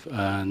drive.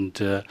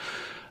 And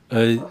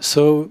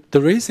so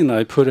the reason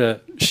I put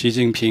Xi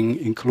Jinping,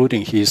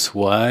 including his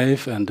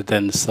wife, and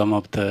then some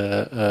of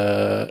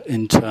the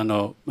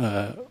internal,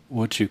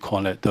 what do you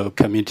call it, the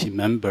community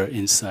member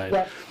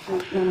inside.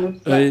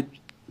 Yeah.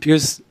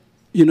 Because,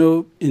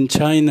 in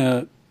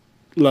China,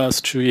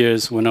 last 2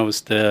 years when I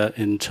was there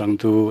in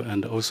Chengdu,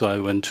 and also I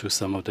went to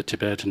some of the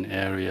Tibetan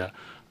area,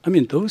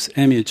 those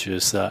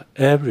images are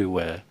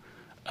everywhere,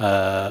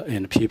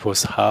 in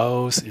people's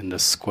house, in the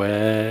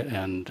square,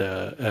 and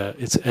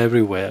it's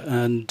everywhere.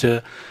 And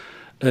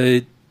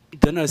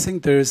then I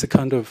think there is a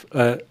kind of,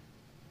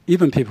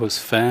 even people's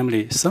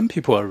family, some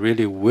people are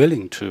really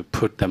willing to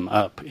put them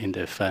up in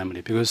their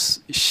family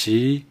because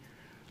she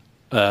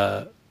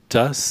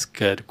does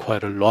get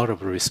quite a lot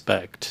of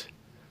respect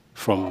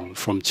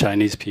from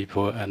Chinese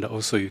people, and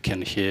also you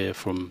can hear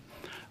from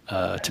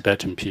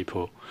Tibetan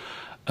people.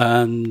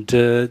 And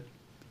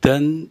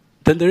then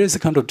there is a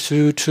kind of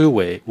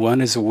two-way.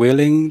 One is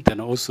willing, then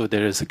also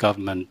there is a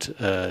government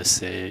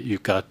say you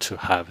got to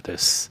have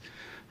this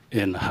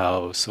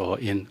in-house or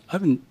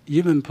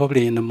even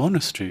probably in the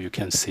monastery you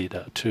can see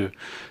that too.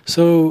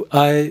 So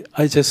I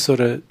just sort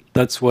of,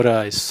 that's what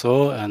I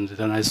saw, and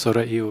then I thought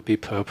it would be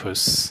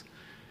purpose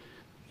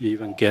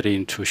even getting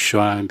into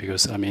shrine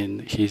because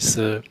he's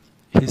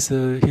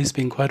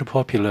been quite a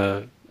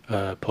popular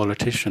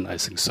politician, I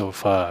think, so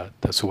far.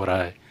 That's what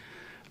I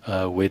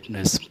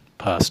witnessed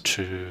past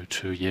two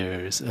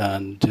years.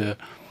 And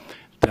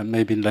then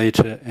maybe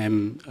later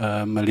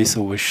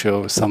Melissa will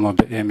show some of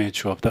the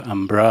image of the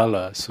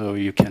umbrella so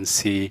you can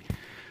see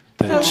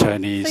the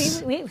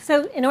Chinese.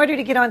 So in order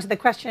to get on to the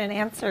question and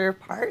answer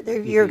part,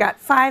 you've got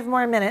 5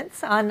 more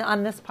minutes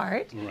on this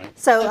part. Right.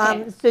 So,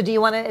 okay. So do you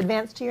want to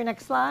advance to your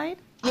next slide?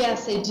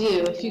 Yes, I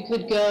do. If you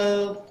could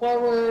go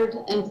forward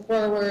and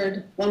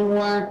forward, one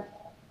more.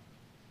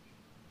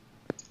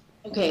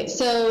 Okay,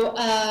 so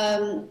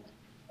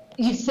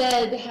you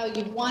said how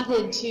you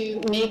wanted to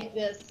make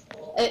this,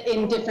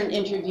 in different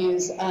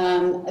interviews,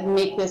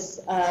 make this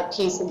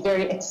piece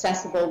very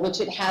accessible, which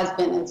it has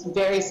been. It's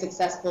very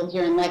successful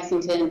here in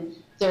Lexington.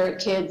 There are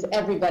kids,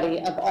 everybody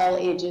of all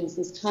ages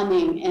is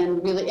coming,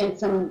 and really, and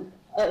from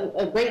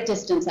a great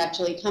distance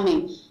actually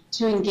coming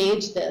to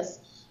engage this.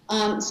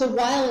 So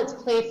while it's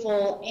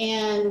playful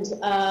and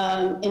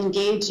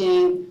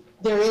engaging,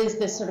 there is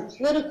this sort of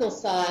political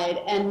side.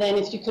 And then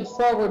if you could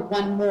forward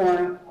one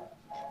more,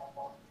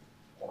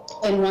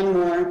 and one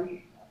more.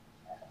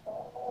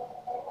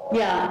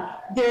 Yeah,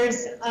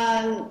 there's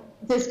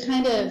this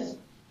kind of,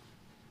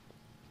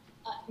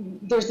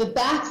 there's a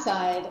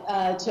backside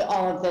to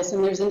all of this.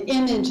 And there's an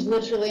image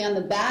literally on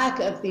the back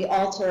of the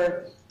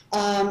altar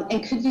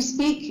And could you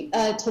speak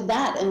to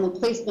that and the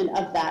placement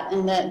of that?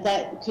 And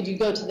that could you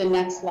go to the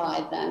next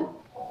slide then?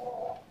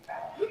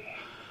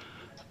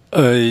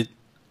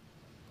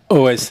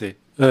 I see.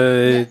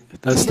 Yes.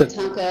 That's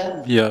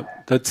Tibetanka. yeah.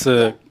 That's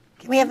Can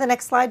we have the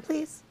next slide,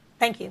 please?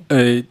 Thank you.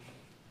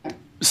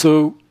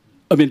 So,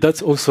 I mean,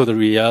 that's also the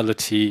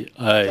reality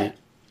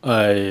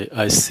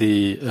I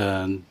see,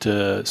 and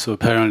so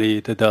apparently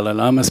the Dalai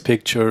Lama's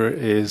picture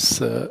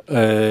is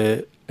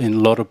in a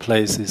lot of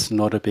places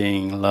not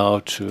being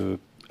allowed to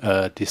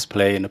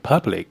display in the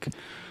public,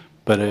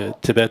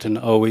 but Tibetan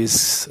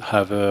always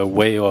have a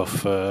way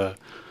of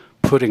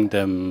putting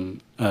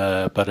them,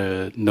 but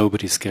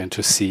nobody's going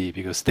to see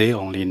because they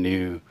only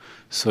knew.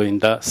 So in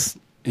that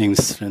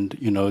instant,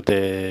 you know,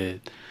 they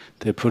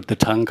put the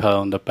tanka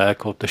on the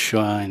back of the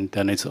shrine,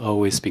 then it's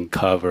always been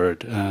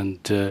covered. And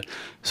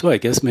so I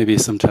guess maybe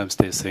sometimes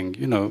they think,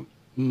 you know,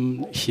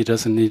 he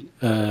doesn't need,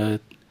 I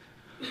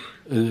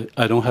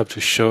don't have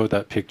to show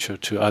that picture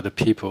to other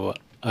people.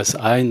 As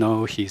I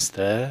know he's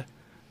there,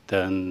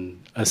 then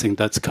I think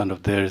that's kind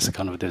of, there is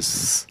kind of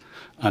this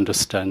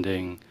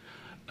understanding.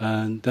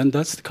 And then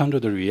that's kind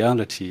of the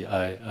reality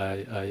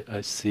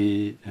I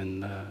see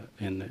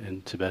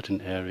in Tibetan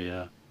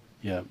area.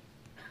 Yeah.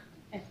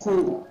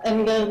 Excellent.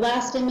 And the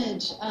last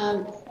image,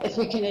 if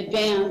we can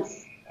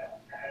advance.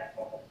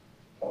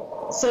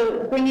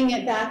 So bringing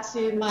it back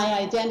to my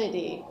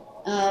identity,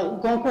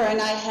 Gonkar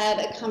and I had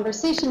a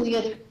conversation the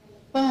other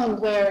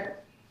phone where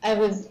I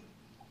was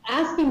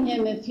asking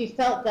him if he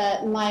felt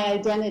that my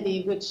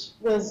identity, which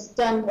was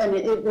done when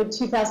it was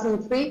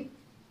 2003,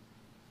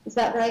 is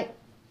that right?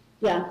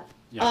 Yeah.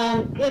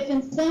 If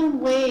in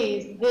some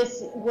ways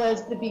this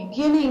was the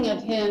beginning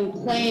of him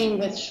playing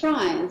with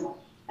shrines.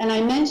 And I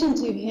mentioned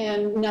to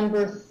him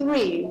number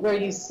 3, where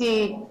you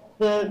see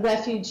the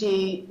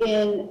refugee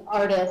in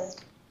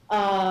artist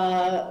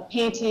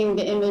painting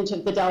the image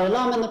of the Dalai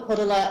Lama in the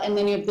Podala, and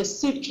then you have the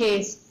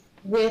suitcase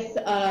with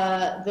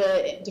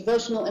the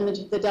devotional image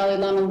of the Dalai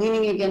Lama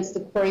leaning against the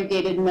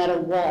corrugated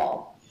metal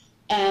wall.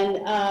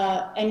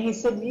 And he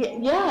said,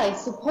 yeah, I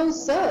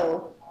suppose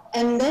so.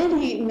 And then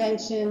he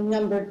mentioned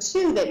number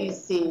 2 that you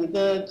see,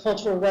 the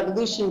Cultural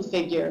Revolution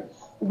figure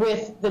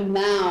with the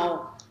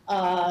Mao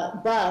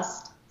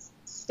bust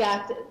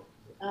stacked,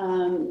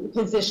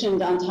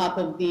 positioned on top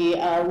of the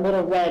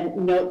little red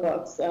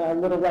notebooks,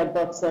 little red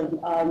books of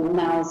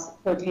Mao's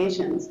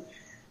quotations.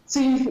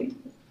 So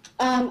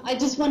I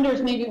just wonder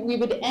if maybe we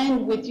would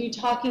end with you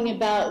talking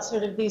about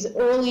sort of these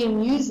early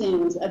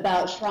musings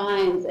about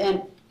shrines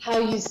and how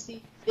you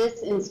see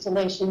this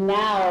installation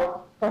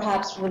now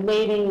perhaps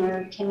relating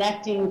or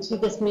connecting to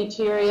this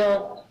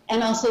material,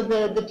 and also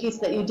the piece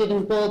that you did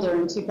in Boulder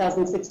in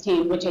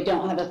 2016, which I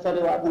don't have a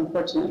photo of,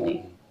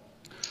 unfortunately.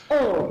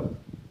 Oh.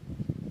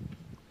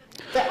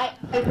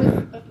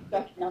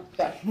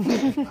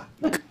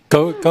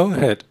 Go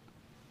ahead.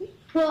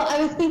 Well,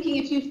 I was thinking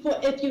if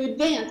you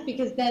advance,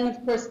 because then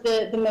of course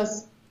the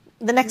most.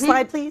 The next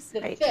slide, please.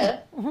 The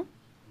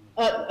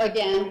 5th.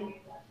 Again.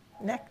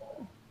 Next.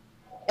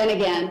 And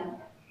again.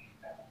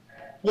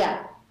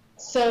 Yeah.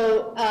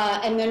 So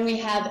and then we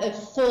have a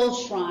full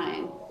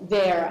shrine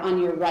there on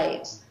your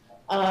right.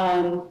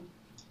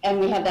 And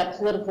we have that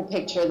political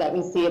picture that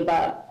we see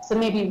above. So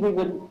maybe we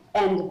would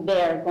end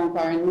there,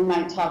 Gonkar, and we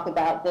might talk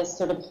about this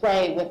sort of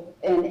play with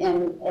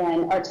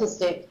an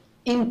artistic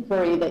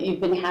inquiry that you've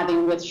been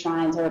having with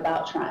shrines or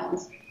about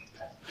shrines.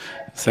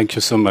 Thank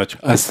you so much.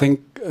 I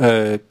think,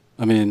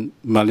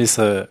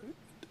 Melissa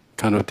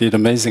kind of did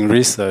amazing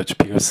research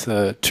because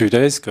 2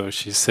 days ago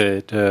she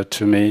said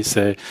to me,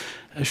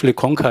 actually,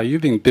 Gonkar,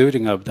 you've been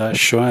building up that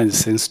shrine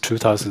since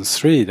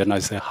 2003. Then I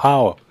said,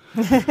 how?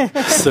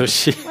 So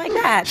she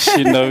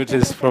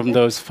noticed from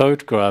those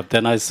photographs.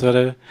 Then I sort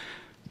of,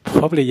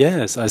 probably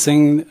yes. I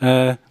think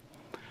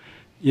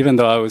even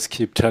though I always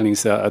keep telling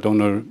that I don't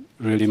know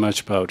really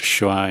much about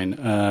shrine,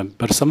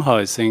 but somehow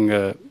I think,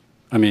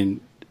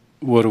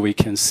 what we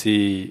can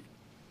see,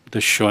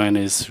 the shrine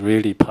is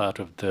really part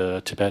of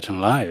the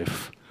Tibetan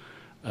life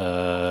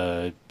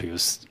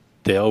because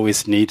they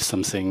always need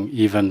something,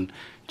 even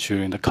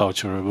during the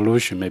Cultural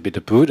Revolution. Maybe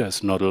the Buddha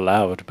is not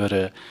allowed, but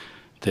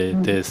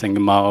they think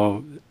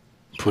Mao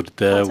put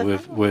there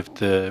with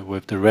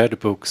the red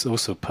books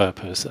also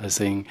purpose, I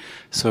think.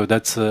 So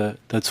that's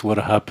what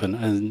happened.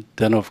 And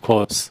then of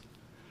course,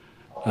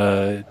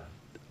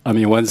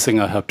 one thing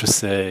I have to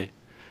say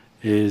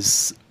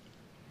is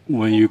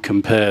when you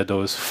compare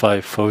those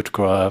 5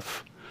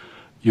 photographs,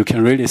 you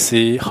can really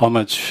see how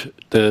much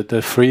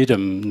the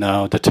freedom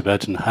now the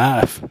Tibetan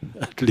have.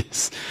 At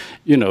least,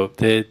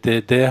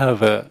 they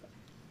have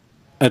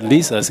at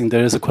least I think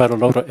there is quite a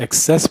lot of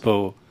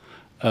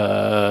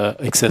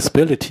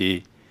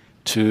accessibility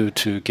to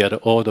get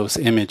all those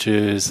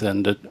images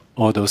and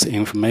all those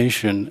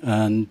information,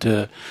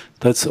 and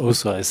that's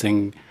also I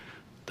think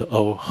the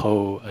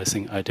whole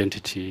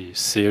identity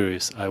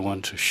series I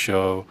want to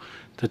show.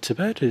 The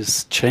Tibet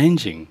is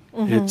changing.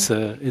 It's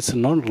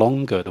no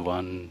longer the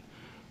one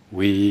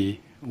we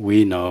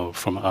know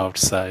from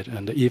outside,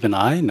 and even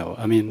I know.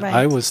 Right.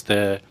 I was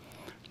there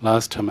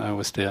last time I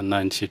was there in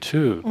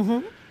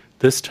 92.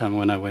 This time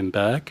when I went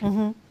back,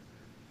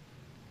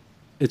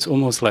 it's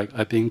almost like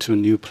I've been to a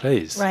new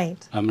place. Right.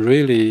 I'm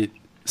really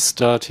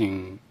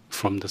starting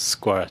from the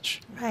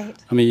scratch. Right.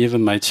 I mean,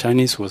 even my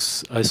Chinese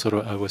I thought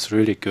I was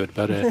really good,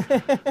 but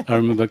I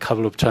remember a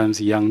couple of times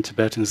young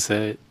Tibetans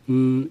say,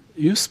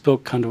 you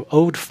spoke kind of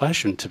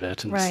old-fashioned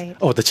Tibetans. Right.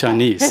 Or the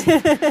Chinese.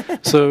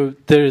 So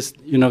there's,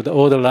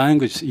 all the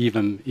language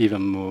even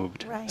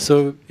moved. Right.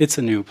 So it's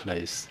a new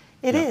place.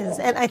 It is,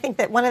 and I think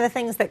that one of the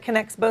things that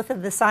connects both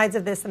of the sides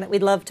of this and that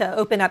we'd love to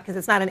open up, because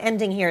it's not an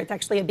ending here, it's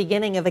actually a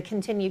beginning of a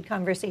continued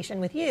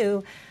conversation with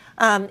you,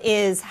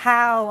 is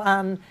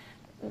how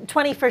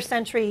 21st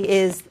century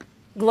is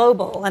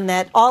global and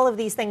that all of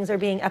these things are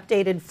being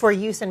updated for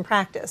use in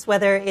practice,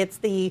 whether it's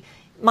the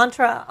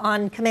mantra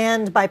on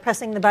command by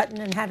pressing the button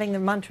and having the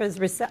mantras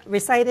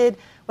recited,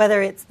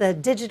 whether it's the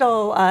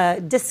digital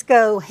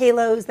disco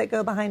halos that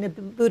go behind a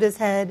Buddha's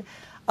head,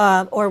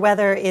 or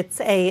whether it's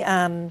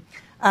a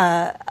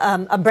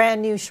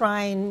brand new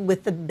shrine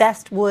with the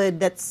best wood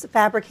that's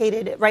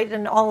fabricated right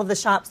in all of the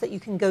shops that you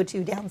can go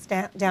to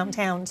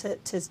downtown to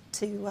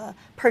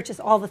purchase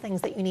all the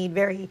things that you need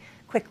very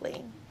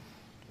quickly.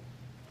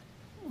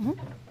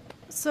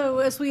 So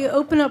as we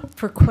open up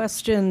for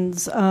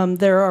questions,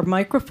 there are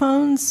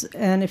microphones,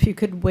 and if you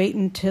could wait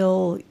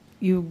until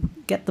you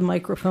get the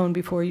microphone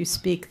before you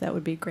speak, that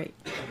would be great.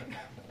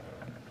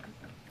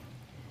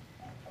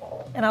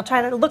 And I'll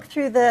try to look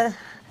through the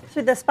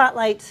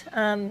spotlight.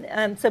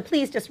 So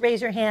please just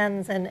raise your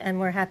hands, and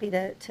we're happy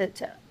to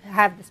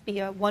have this be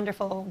a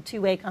wonderful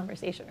two-way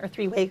conversation, or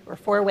three-way or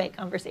four-way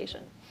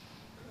conversation.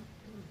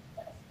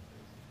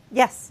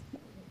 Yes.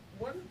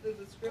 One of the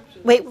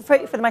descriptions. Wait for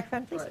the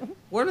microphone, please. Right.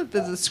 One of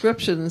the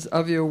descriptions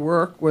of your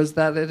work was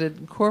that it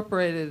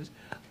incorporated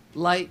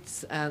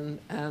lights and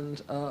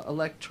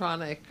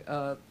electronic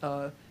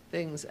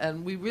things,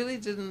 and we really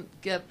didn't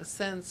get a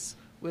sense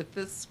with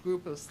this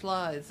group of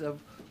slides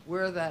of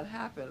where that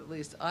happened. At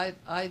least I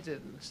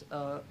didn't.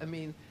 I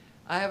mean,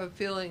 I have a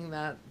feeling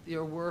that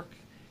your work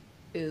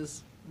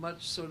is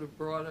much sort of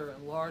broader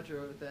and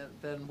larger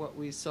than what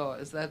we saw.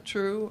 Is that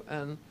true?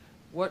 And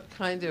what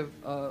kind of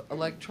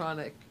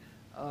electronic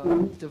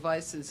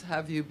devices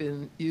have you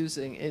been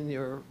using in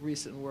your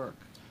recent work?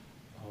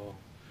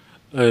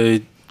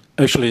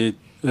 Actually,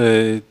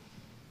 I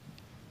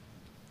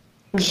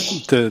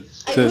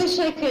wish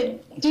I could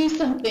do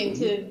something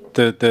to...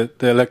 The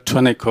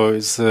electronico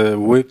is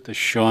with the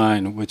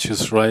shrine, which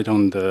is right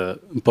on the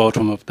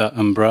bottom of that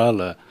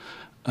umbrella.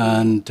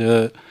 And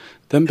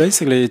then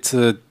basically it's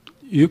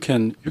you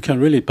can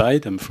really buy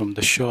them from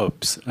the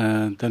shops,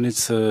 and then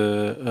it's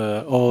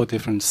all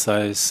different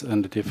size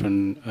and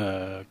different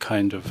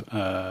kind of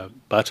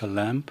butter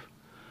lamp.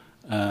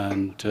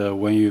 And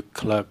when you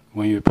plug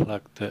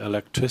the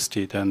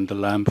electricity, then the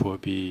lamp will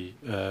be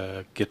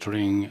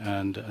glittering,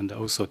 and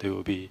also there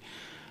will be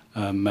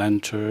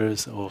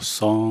mantras or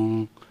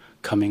song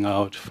coming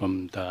out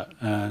from that.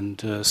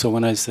 And so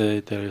when I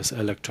say there is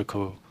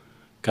electrical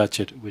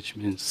gadget, which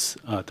means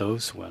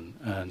those one,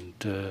 and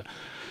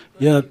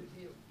yeah.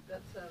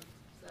 That sounds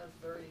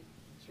very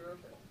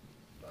terrific.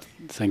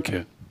 Thank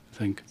you.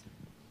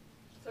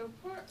 So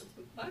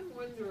I'm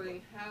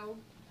wondering how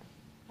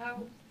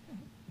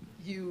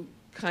you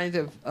kind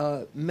of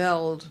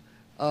meld.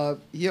 I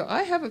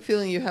have a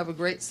feeling you have a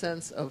great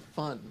sense of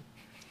fun,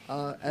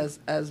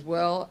 as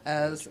well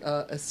as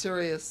a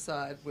serious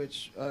side,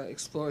 which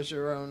explores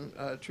your own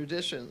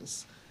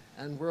traditions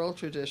and world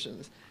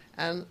traditions.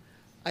 And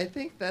I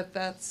think that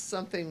that's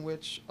something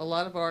which a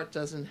lot of art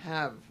doesn't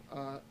have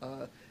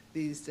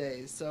these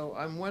days. So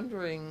I'm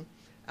wondering,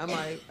 am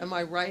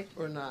I right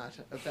or not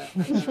about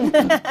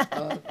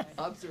that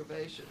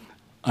observation?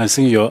 I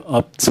think your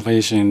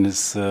observation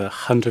is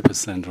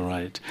 100%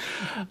 right.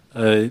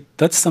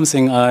 That's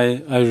something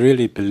I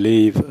really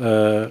believe.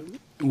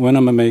 When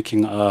I'm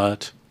making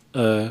art,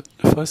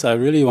 first I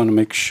really want to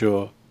make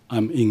sure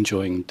I'm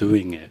enjoying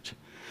doing it.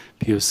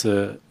 Because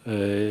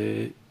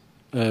when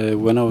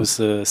I was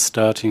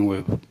starting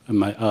with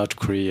my art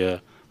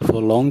career, for a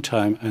long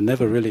time I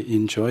never really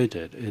enjoyed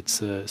it.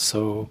 It's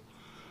so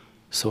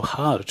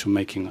hard to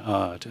making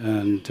art,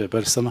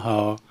 but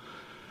somehow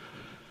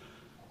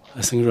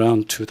I think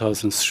around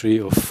 2003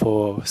 or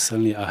 4,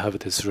 suddenly I have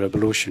this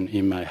revolution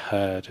in my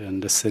head,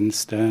 and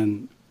since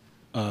then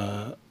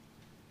I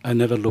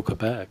never look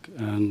back,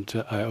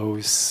 and I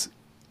always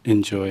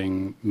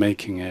enjoying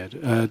making it.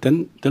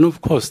 Then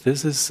of course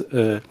this is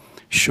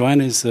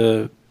shrine is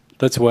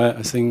that's why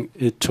I think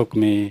it took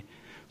me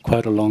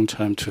quite a long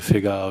time to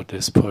figure out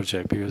this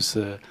project, because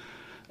at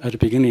the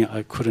beginning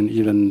I couldn't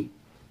even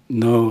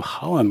know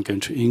how I'm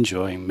going to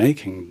enjoy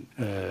making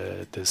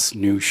this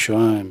new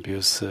shrine,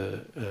 because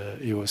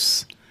it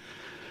was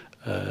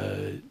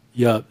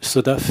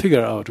so that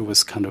figure out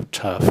was kind of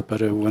tough,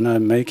 but when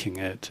I'm making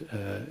it,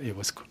 it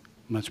was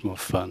much more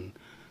fun.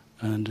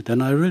 And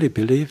then I really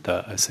believe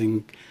that. I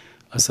think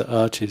as an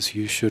artist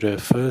you should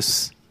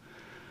first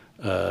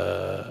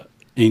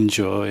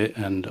enjoy,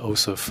 and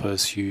also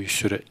first you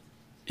should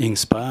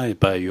inspired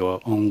by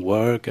your own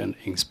work and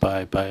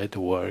inspired by the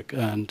work,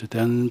 and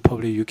then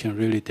probably you can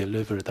really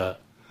deliver that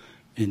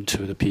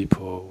into the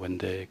people when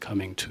they're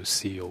coming to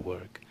see your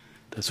work.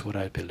 That's what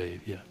I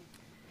believe. Yeah.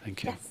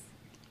 Thank you. Yes.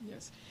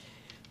 Yes.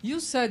 You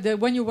said that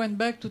when you went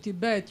back to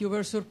Tibet, you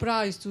were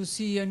surprised to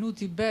see a new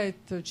Tibet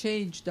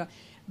changed.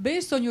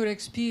 Based on your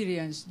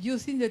experience, do you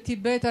think that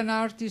Tibetan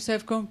artists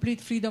have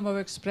complete freedom of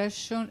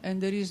expression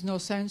and there is no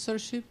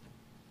censorship?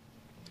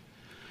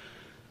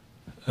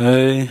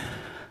 Okay.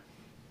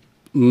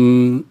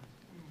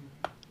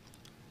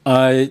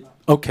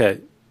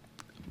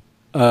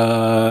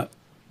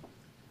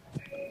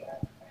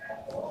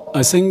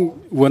 I think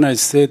when I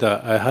say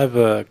that, I have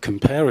a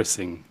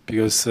comparison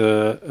because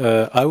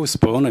I was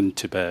born in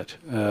Tibet.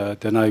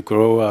 Then I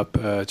grew up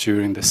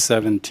during the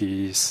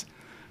 70s,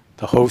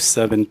 the whole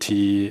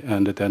 70s,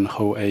 and then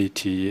whole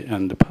 80s,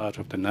 and the part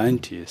of the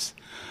 90s.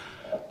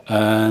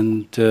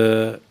 And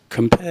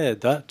compare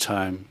that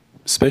time,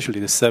 especially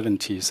the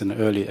 70s and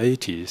early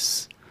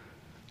 80s,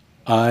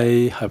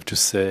 I have to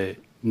say,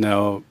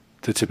 now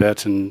the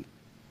Tibetan,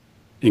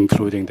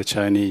 including the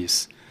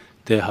Chinese,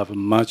 they have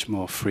much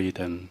more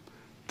freedom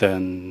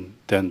than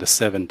the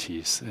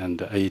 70s and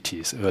the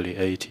 80s, early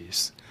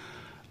 80s.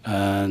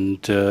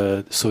 And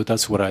so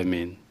that's what I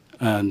mean.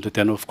 And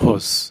then, of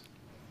course,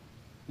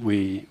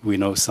 we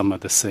know some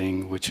of the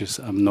things which is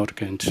I'm not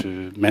going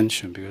to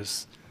mention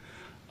because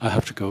I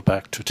have to go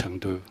back to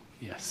Chengdu.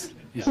 Yes.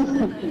 Yeah.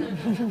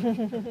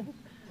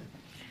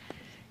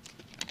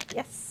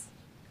 Yes.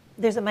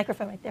 There's a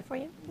microphone right there for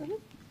you. Mm-hmm.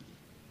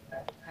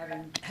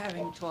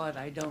 Having taught,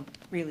 I don't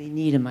really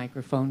need a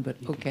microphone, but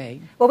okay.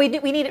 Well, we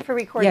need it for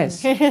recording.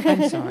 Yes,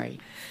 I'm sorry.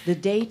 The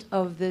date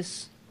of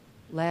this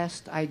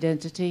last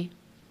identity,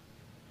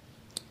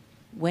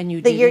 when you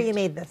the did year it? you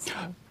made this.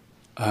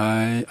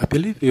 I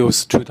believe it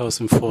was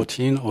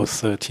 2014 or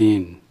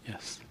 13,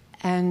 yes.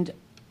 And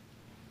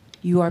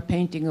you are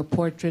painting a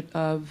portrait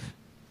of?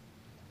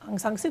 Aung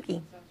San Suu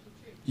Kyi.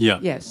 Yeah.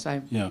 Yes,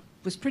 I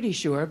was pretty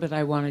sure, but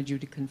I wanted you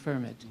to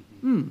confirm it.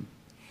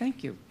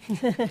 Thank you.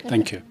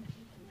 Thank you.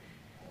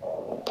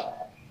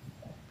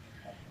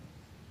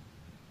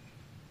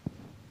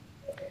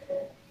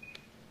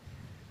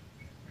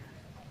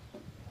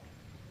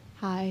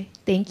 Hi,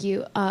 thank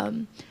you.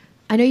 I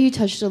know you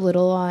touched a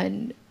little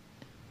on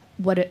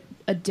what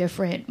a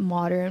different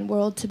modern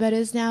world Tibet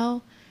is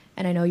now,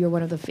 and I know you're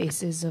one of the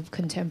faces of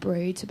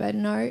contemporary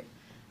Tibetan art.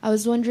 I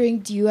was wondering,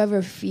 do you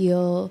ever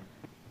feel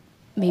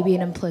maybe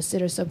an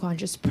implicit or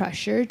subconscious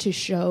pressure to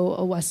show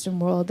a Western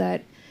world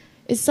that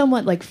is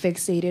somewhat like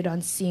fixated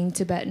on seeing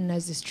Tibetan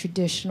as this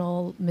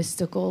traditional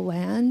mystical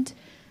land?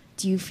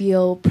 Do you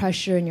feel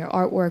pressure in your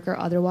artwork or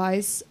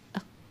otherwise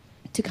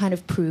to kind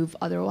of prove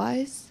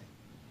otherwise?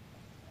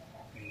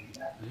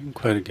 I didn't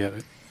quite get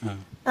it.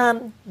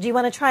 Do you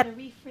want to try to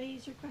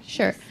rephrase your question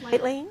Sure.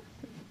 slightly?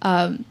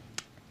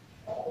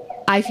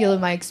 I feel in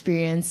my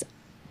experience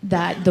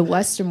that the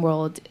Western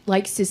world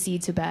likes to see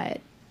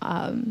Tibet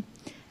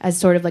as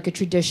sort of like a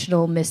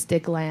traditional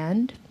mystic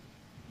land.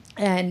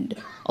 And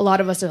a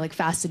lot of us are like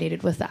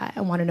fascinated with that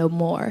and want to know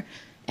more.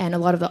 And a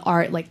lot of the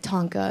art, like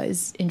Thangka,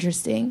 is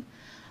interesting.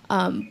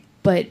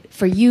 But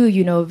for you,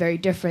 you know, a very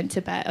different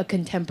Tibet, a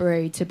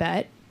contemporary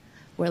Tibet,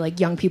 where like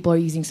young people are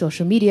using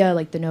social media,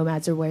 like the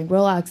nomads are wearing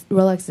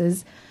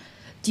Rolexes.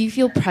 Do you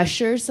feel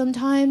pressure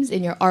sometimes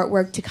in your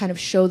artwork to kind of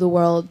show the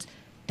world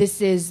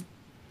this is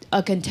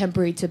a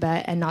contemporary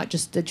Tibet and not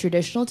just the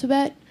traditional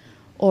Tibet?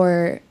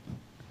 Or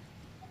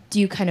do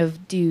you kind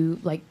of do,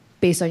 like,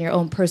 based on your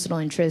own personal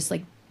interests,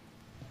 like,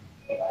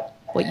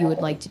 what you would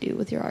like to do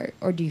with your art?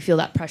 Or do you feel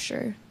that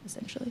pressure,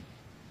 essentially?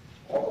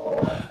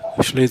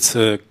 Actually, it's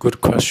a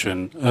good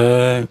question.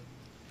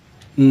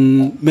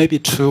 Maybe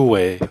two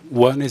ways.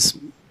 One is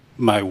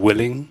my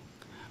willing,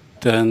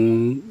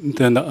 then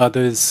the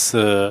other is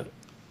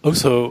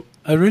also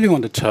I really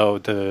want to tell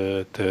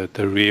the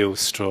real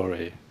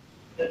story,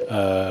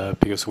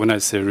 because when I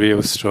say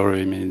real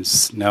story, it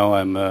means now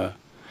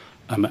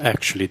I'm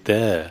actually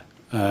there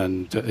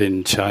and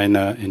in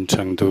China, in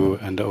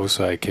Chengdu, and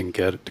also I can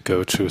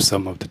go to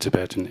some of the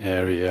Tibetan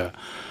area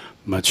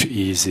much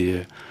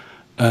easier,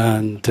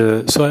 and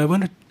so I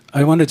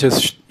want to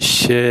just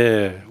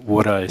share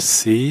what I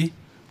see,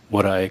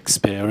 what I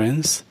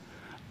experience,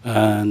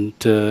 and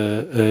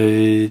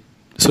so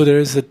there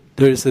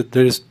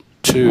is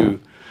two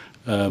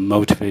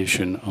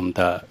motivation on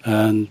that,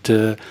 and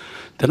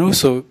then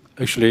also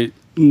actually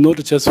not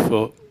just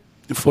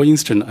for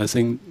instance, I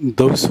think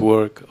those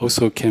work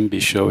also can be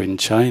shown in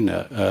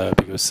China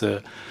because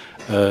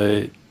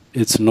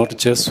it's not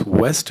just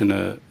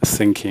Westerner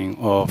thinking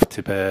of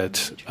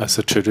Tibet as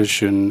a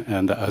tradition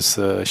and as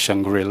a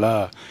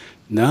Shangri-La.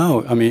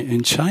 Now, I mean,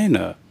 in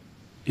China,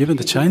 even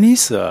the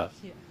Chinese are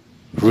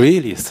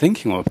really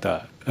thinking of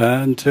that,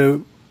 and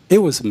it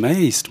was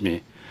amazed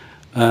me,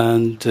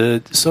 and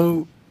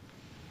so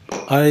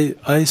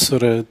I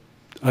sort of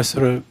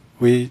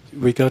we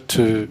got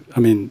to, I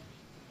mean,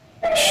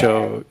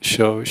 show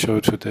to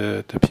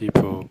the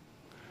people.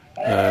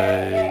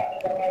 Then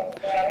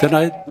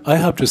I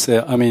have to say,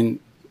 I mean,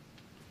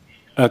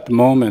 at the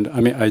moment, I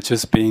mean, I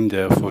just been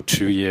there for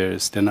 2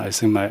 years. Then I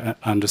think my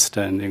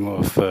understanding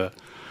of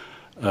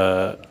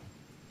the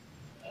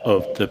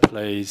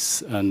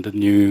place and the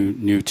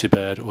new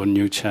Tibet or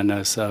new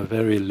Chinas are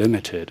very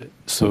limited.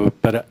 So,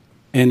 but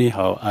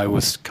anyhow, I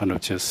was kind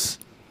of just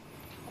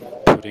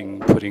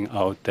putting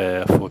out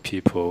there for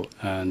people,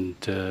 and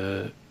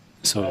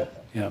so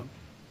yeah.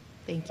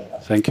 Thank you.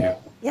 Thank you.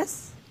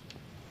 Yes.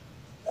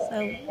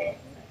 So,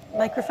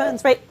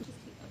 microphones, right?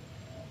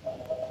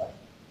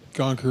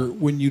 Gonkar,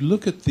 when you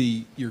look at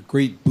your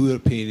great Buddha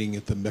painting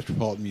at the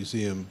Metropolitan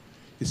Museum,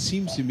 it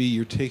seems to me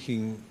you're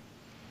taking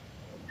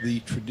the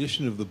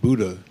tradition of the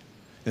Buddha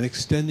and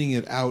extending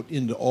it out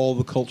into all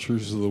the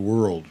cultures of the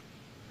world.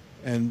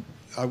 And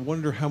I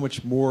wonder how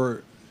much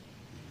more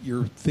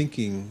you're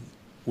thinking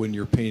when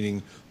you're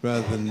painting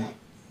rather than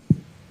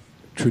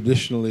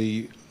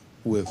traditionally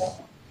with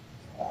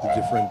the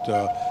different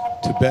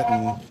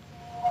Tibetan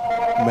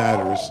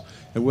matters,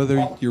 and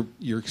whether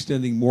you're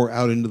extending more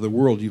out into the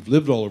world. You've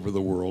lived all over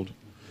the world,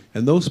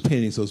 and those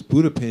paintings, those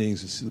Buddha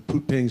paintings, the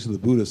paintings of the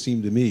Buddha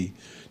seem to me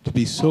to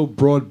be so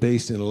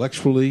broad-based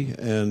intellectually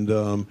and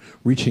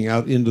reaching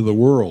out into the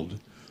world.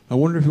 I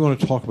wonder if you want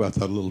to talk about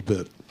that a little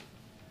bit.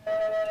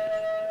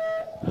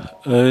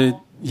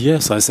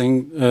 Yes, I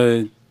think.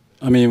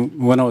 I mean,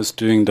 when I was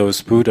doing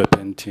those Buddha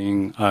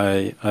painting,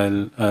 I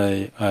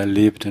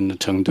lived in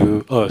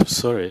Chengdu. Oh,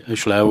 sorry.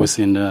 Actually, I was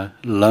in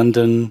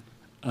London,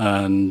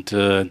 and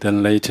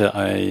then later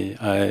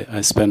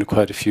I spent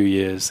quite a few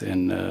years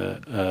in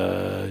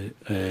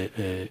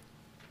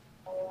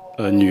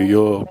New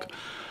York,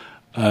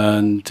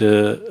 and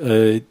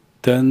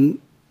then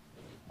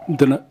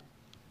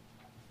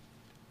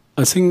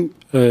I think.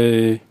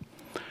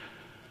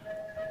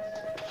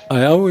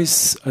 I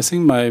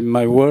think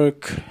my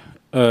work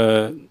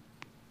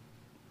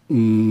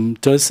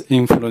does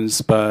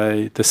influence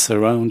by the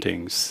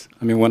surroundings.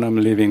 I mean, when I'm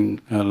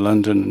living in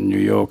London and New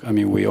York, I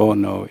mean, we all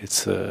know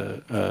it's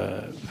a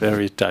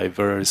very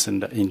diverse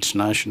and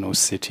international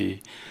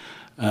city,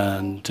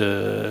 and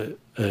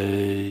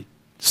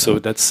so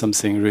that's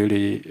something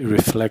really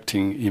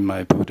reflecting in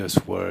my Buddha's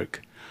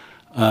work.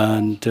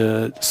 And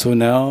so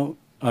now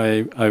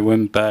I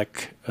went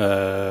back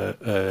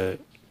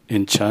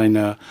in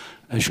China.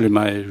 Actually,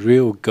 my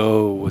real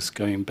goal was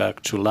going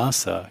back to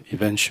Lhasa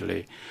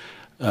eventually.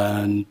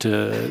 And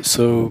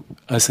so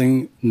I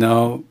think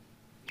now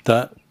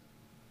that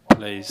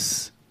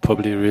place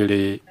probably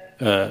really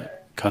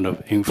kind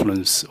of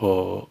influence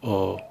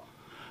or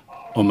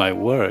my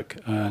work.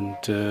 And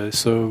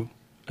so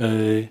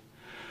then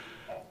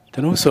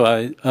also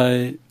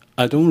I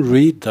don't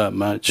read that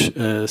much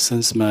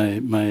since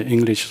my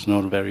English is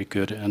not very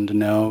good. And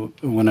now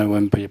when I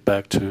went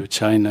back to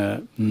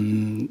China,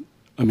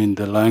 I mean,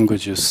 the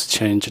language has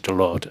changed a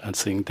lot. I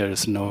think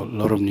there's a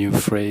lot of new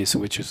phrase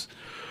which is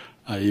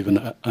I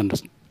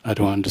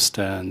don't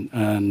understand.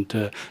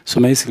 And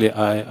so basically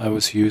I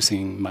was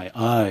using my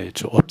eye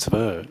to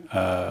observe,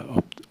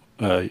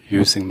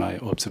 using my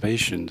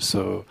observation.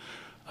 So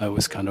I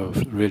was kind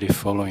of really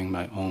following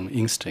my own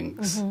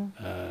instincts.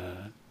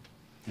 Mm-hmm.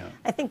 Yeah.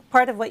 I think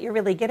part of what you're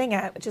really getting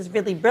at, which is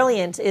really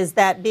brilliant, is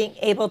that being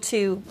able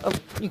to... Oh,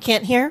 you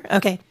can't hear?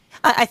 Okay.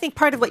 I think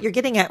part of what you're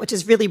getting at, which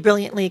is really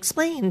brilliantly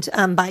explained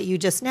by you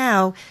just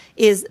now,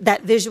 is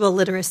that visual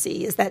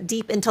literacy, is that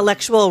deep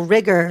intellectual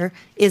rigor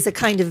is a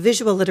kind of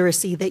visual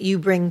literacy that you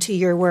bring to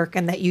your work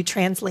and that you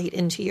translate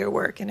into your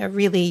work in a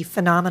really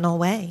phenomenal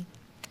way.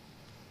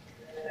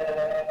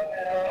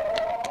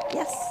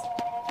 Yes.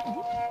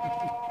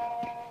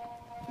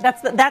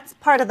 Mm-hmm. That's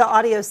part of the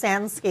audio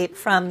soundscape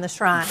from the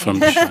shrine. From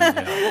the shrine,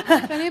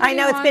 yeah. I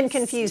know it's been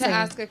confusing. To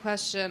ask a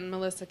question,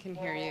 Melissa can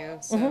hear you,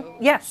 so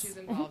mm-hmm. Yes. she's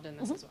involved in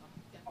this mm-hmm. as well.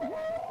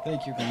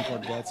 Thank you,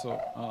 Gonkar Gyatso.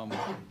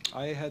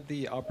 I had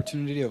the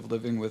opportunity of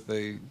living with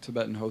a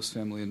Tibetan host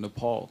family in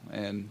Nepal,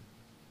 and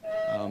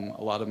a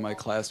lot of my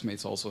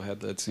classmates also had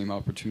that same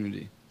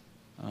opportunity.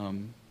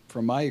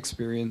 From my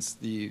experience,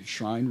 the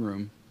shrine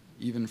room,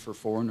 even for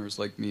foreigners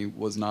like me,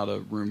 was not a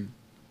room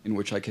in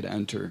which I could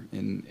enter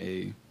in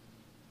a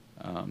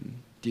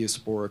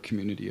diaspora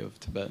community of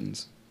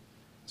Tibetans.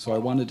 So I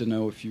wanted to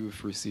know if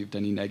you've received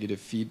any negative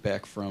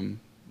feedback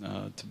from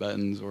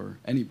Tibetans or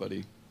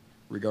anybody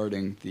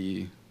regarding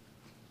the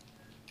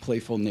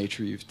playful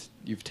nature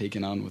you've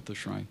taken on with the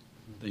shrine.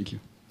 Thank you.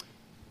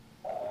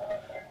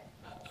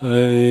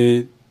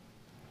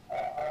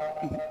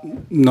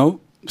 No,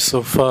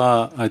 so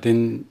far I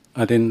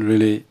didn't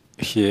really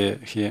hear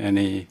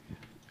any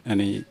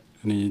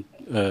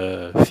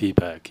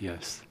feedback.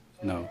 Yes,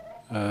 no.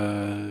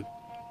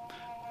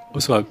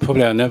 Also, I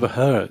never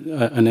heard.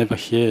 I never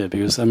hear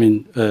because I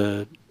mean.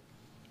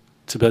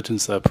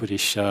 Tibetans are pretty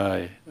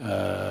shy.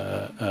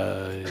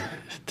 They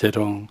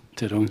don't.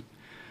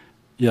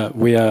 Yeah,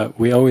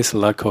 we always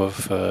lack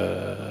of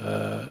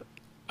how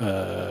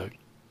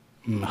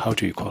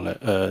do you call it?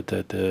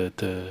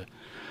 The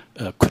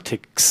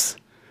critiques,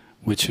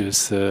 which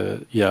is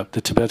the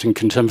Tibetan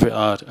contemporary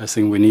art. I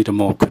think we need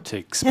more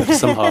critiques, but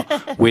somehow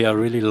we are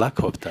really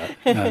lack of that.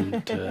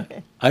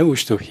 And I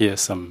wish to hear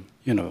some,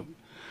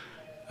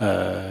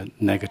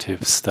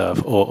 negative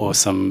stuff or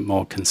some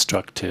more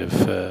constructive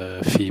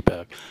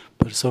feedback.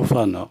 But so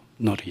far,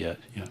 not yet.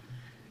 Yeah.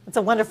 It's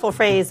a wonderful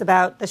phrase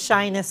about the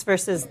shyness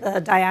versus the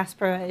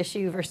diaspora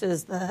issue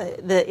versus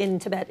the in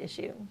Tibet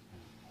issue.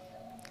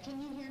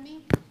 Can you hear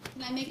me?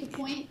 Can I make a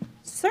point?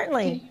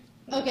 Certainly.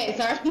 Okay,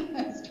 sorry.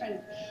 I was trying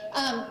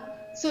to.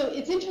 So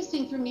it's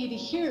interesting for me to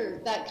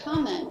hear that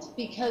comment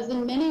because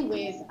in many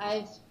ways,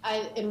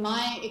 in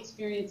my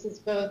experiences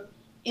both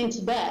in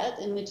Tibet,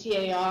 in the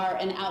TAR,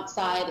 and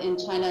outside in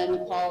China,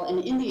 Nepal,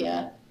 and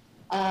India,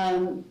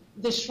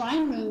 the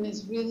shrine room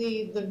is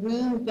really the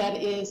room that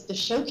is the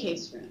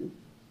showcase room,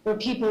 where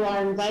people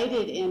are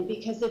invited in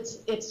because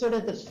it's sort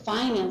of the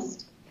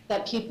finest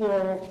that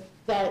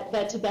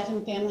that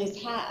Tibetan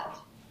families have.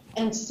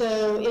 And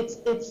so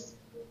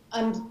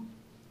I'm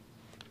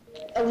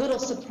a little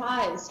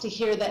surprised to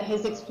hear that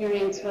his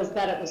experience was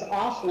that it was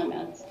off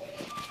limits.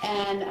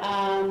 And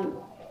I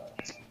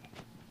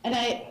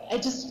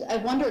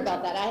wonder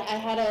about that. I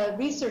had a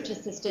research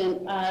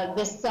assistant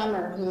this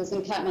summer who was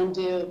in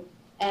Kathmandu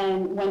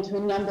and went to a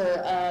number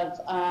of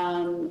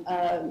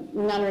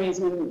nunneries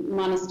and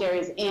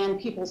monasteries and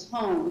people's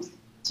homes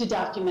to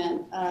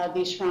document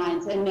these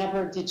shrines, and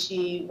never did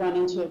she run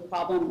into a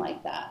problem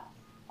like that.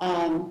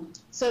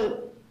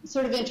 So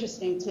sort of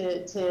interesting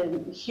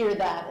to hear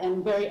that,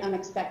 and very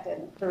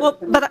unexpected.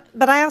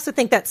 But I also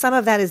think that some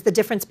of that is the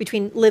difference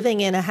between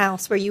living in a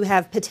house where you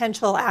have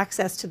potential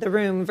access to the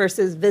room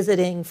versus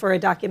visiting for a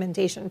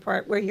documentation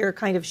part where you're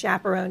kind of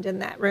chaperoned in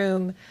that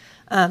room.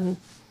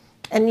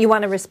 And you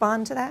want to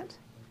respond to that?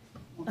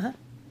 Uh-huh.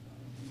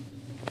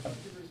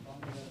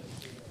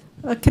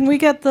 Can we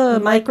get the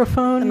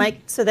microphone? The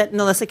mic so that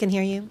Melissa can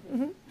hear you.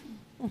 Mm-hmm.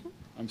 Mm-hmm.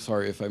 I'm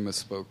sorry if I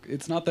misspoke.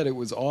 It's not that it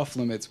was off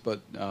limits, but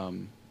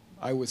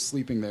I was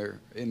sleeping there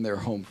in their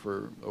home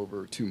for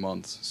over 2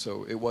 months.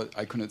 So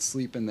I couldn't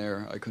sleep in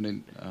there. I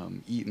couldn't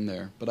eat in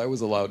there, but I was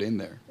allowed in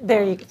there.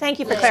 There you go. Thank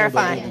you for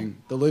clarifying.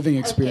 The living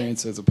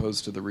experience as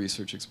opposed to the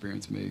research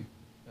experience may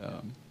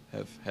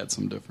have had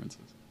some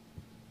differences.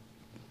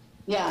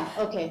 Yeah,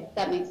 okay,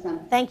 that makes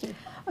sense. Thank you.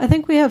 I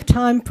think we have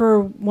time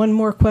for one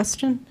more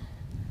question.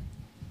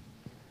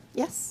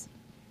 Yes.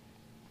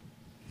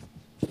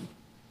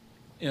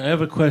 Yeah, I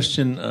have a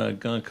question,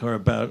 Gonkar,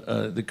 about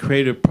the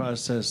creative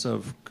process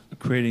of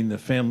creating the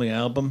family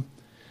album.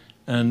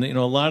 And,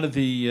 a lot of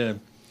the,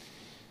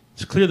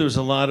 it's clear there was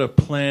a lot of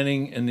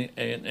planning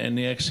and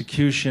the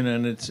execution,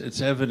 and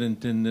it's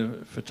evident in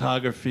the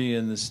photography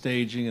and the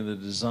staging and the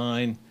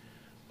design,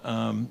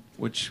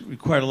 which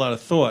required a lot of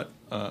thought.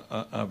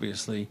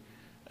 Obviously,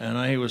 and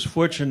I was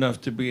fortunate enough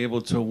to be able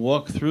to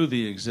walk through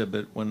the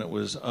exhibit when it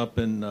was up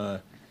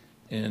at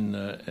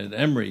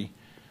Emory.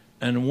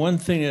 And one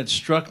thing that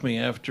struck me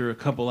after a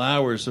couple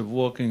hours of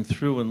walking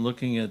through and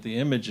looking at the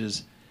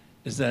images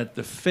is that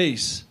the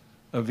face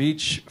of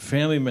each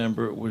family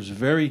member was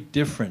very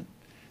different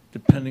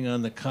depending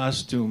on the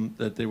costume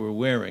that they were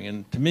wearing.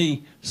 And to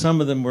me, some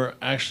of them were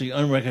actually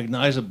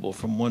unrecognizable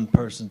from one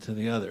person to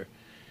the other.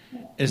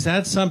 Is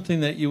that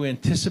something that you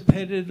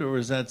anticipated, or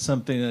is that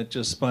something that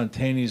just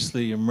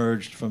spontaneously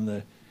emerged from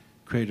the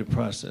creative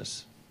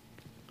process?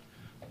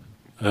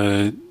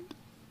 I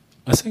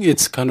think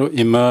it's kind of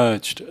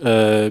emerged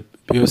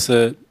because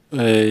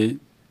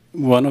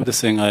one of the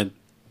things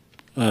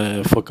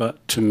I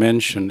forgot to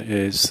mention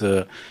is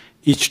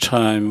each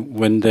time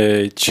when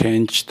they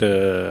change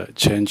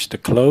the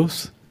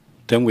clothes,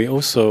 then we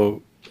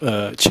also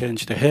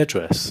change the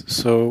hairdress.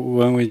 So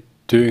when we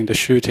doing the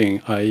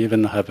shooting, I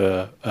even have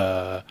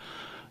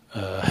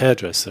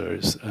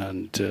hairdressers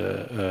and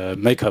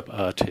makeup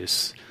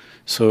artists.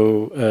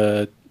 So,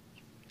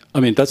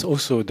 that's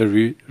also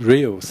the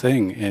real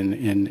thing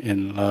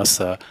in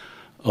Lhasa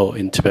or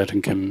in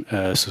Tibetan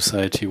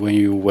society. When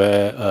you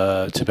wear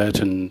a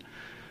Tibetan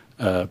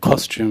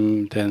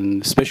costume,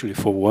 then especially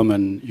for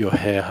women, your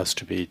hair has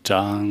to be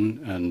done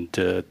and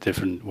a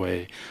different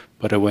way.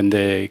 But when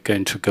they're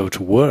going to go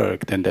to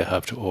work, then they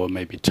have to all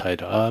maybe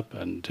tied up,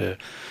 and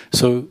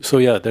so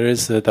yeah, there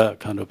is that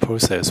kind of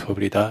process.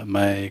 Probably that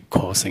may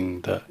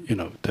causing the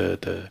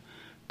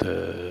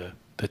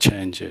the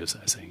changes,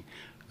 I think.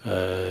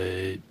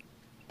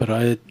 But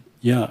I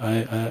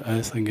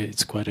think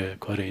it's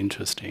quite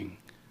interesting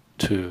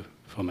too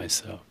for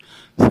myself.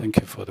 Thank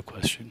you for the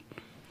question.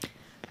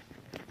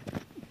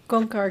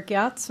 Gonkar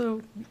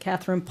Gyatso,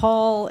 Katherine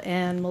Paul,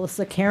 and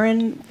Melissa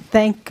Kerin,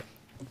 thanks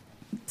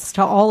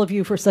to all of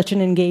you for such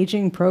an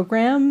engaging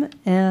program,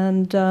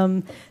 and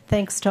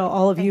thanks to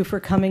all of you for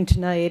coming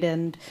tonight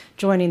and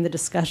joining the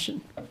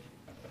discussion.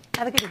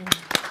 Have a good evening.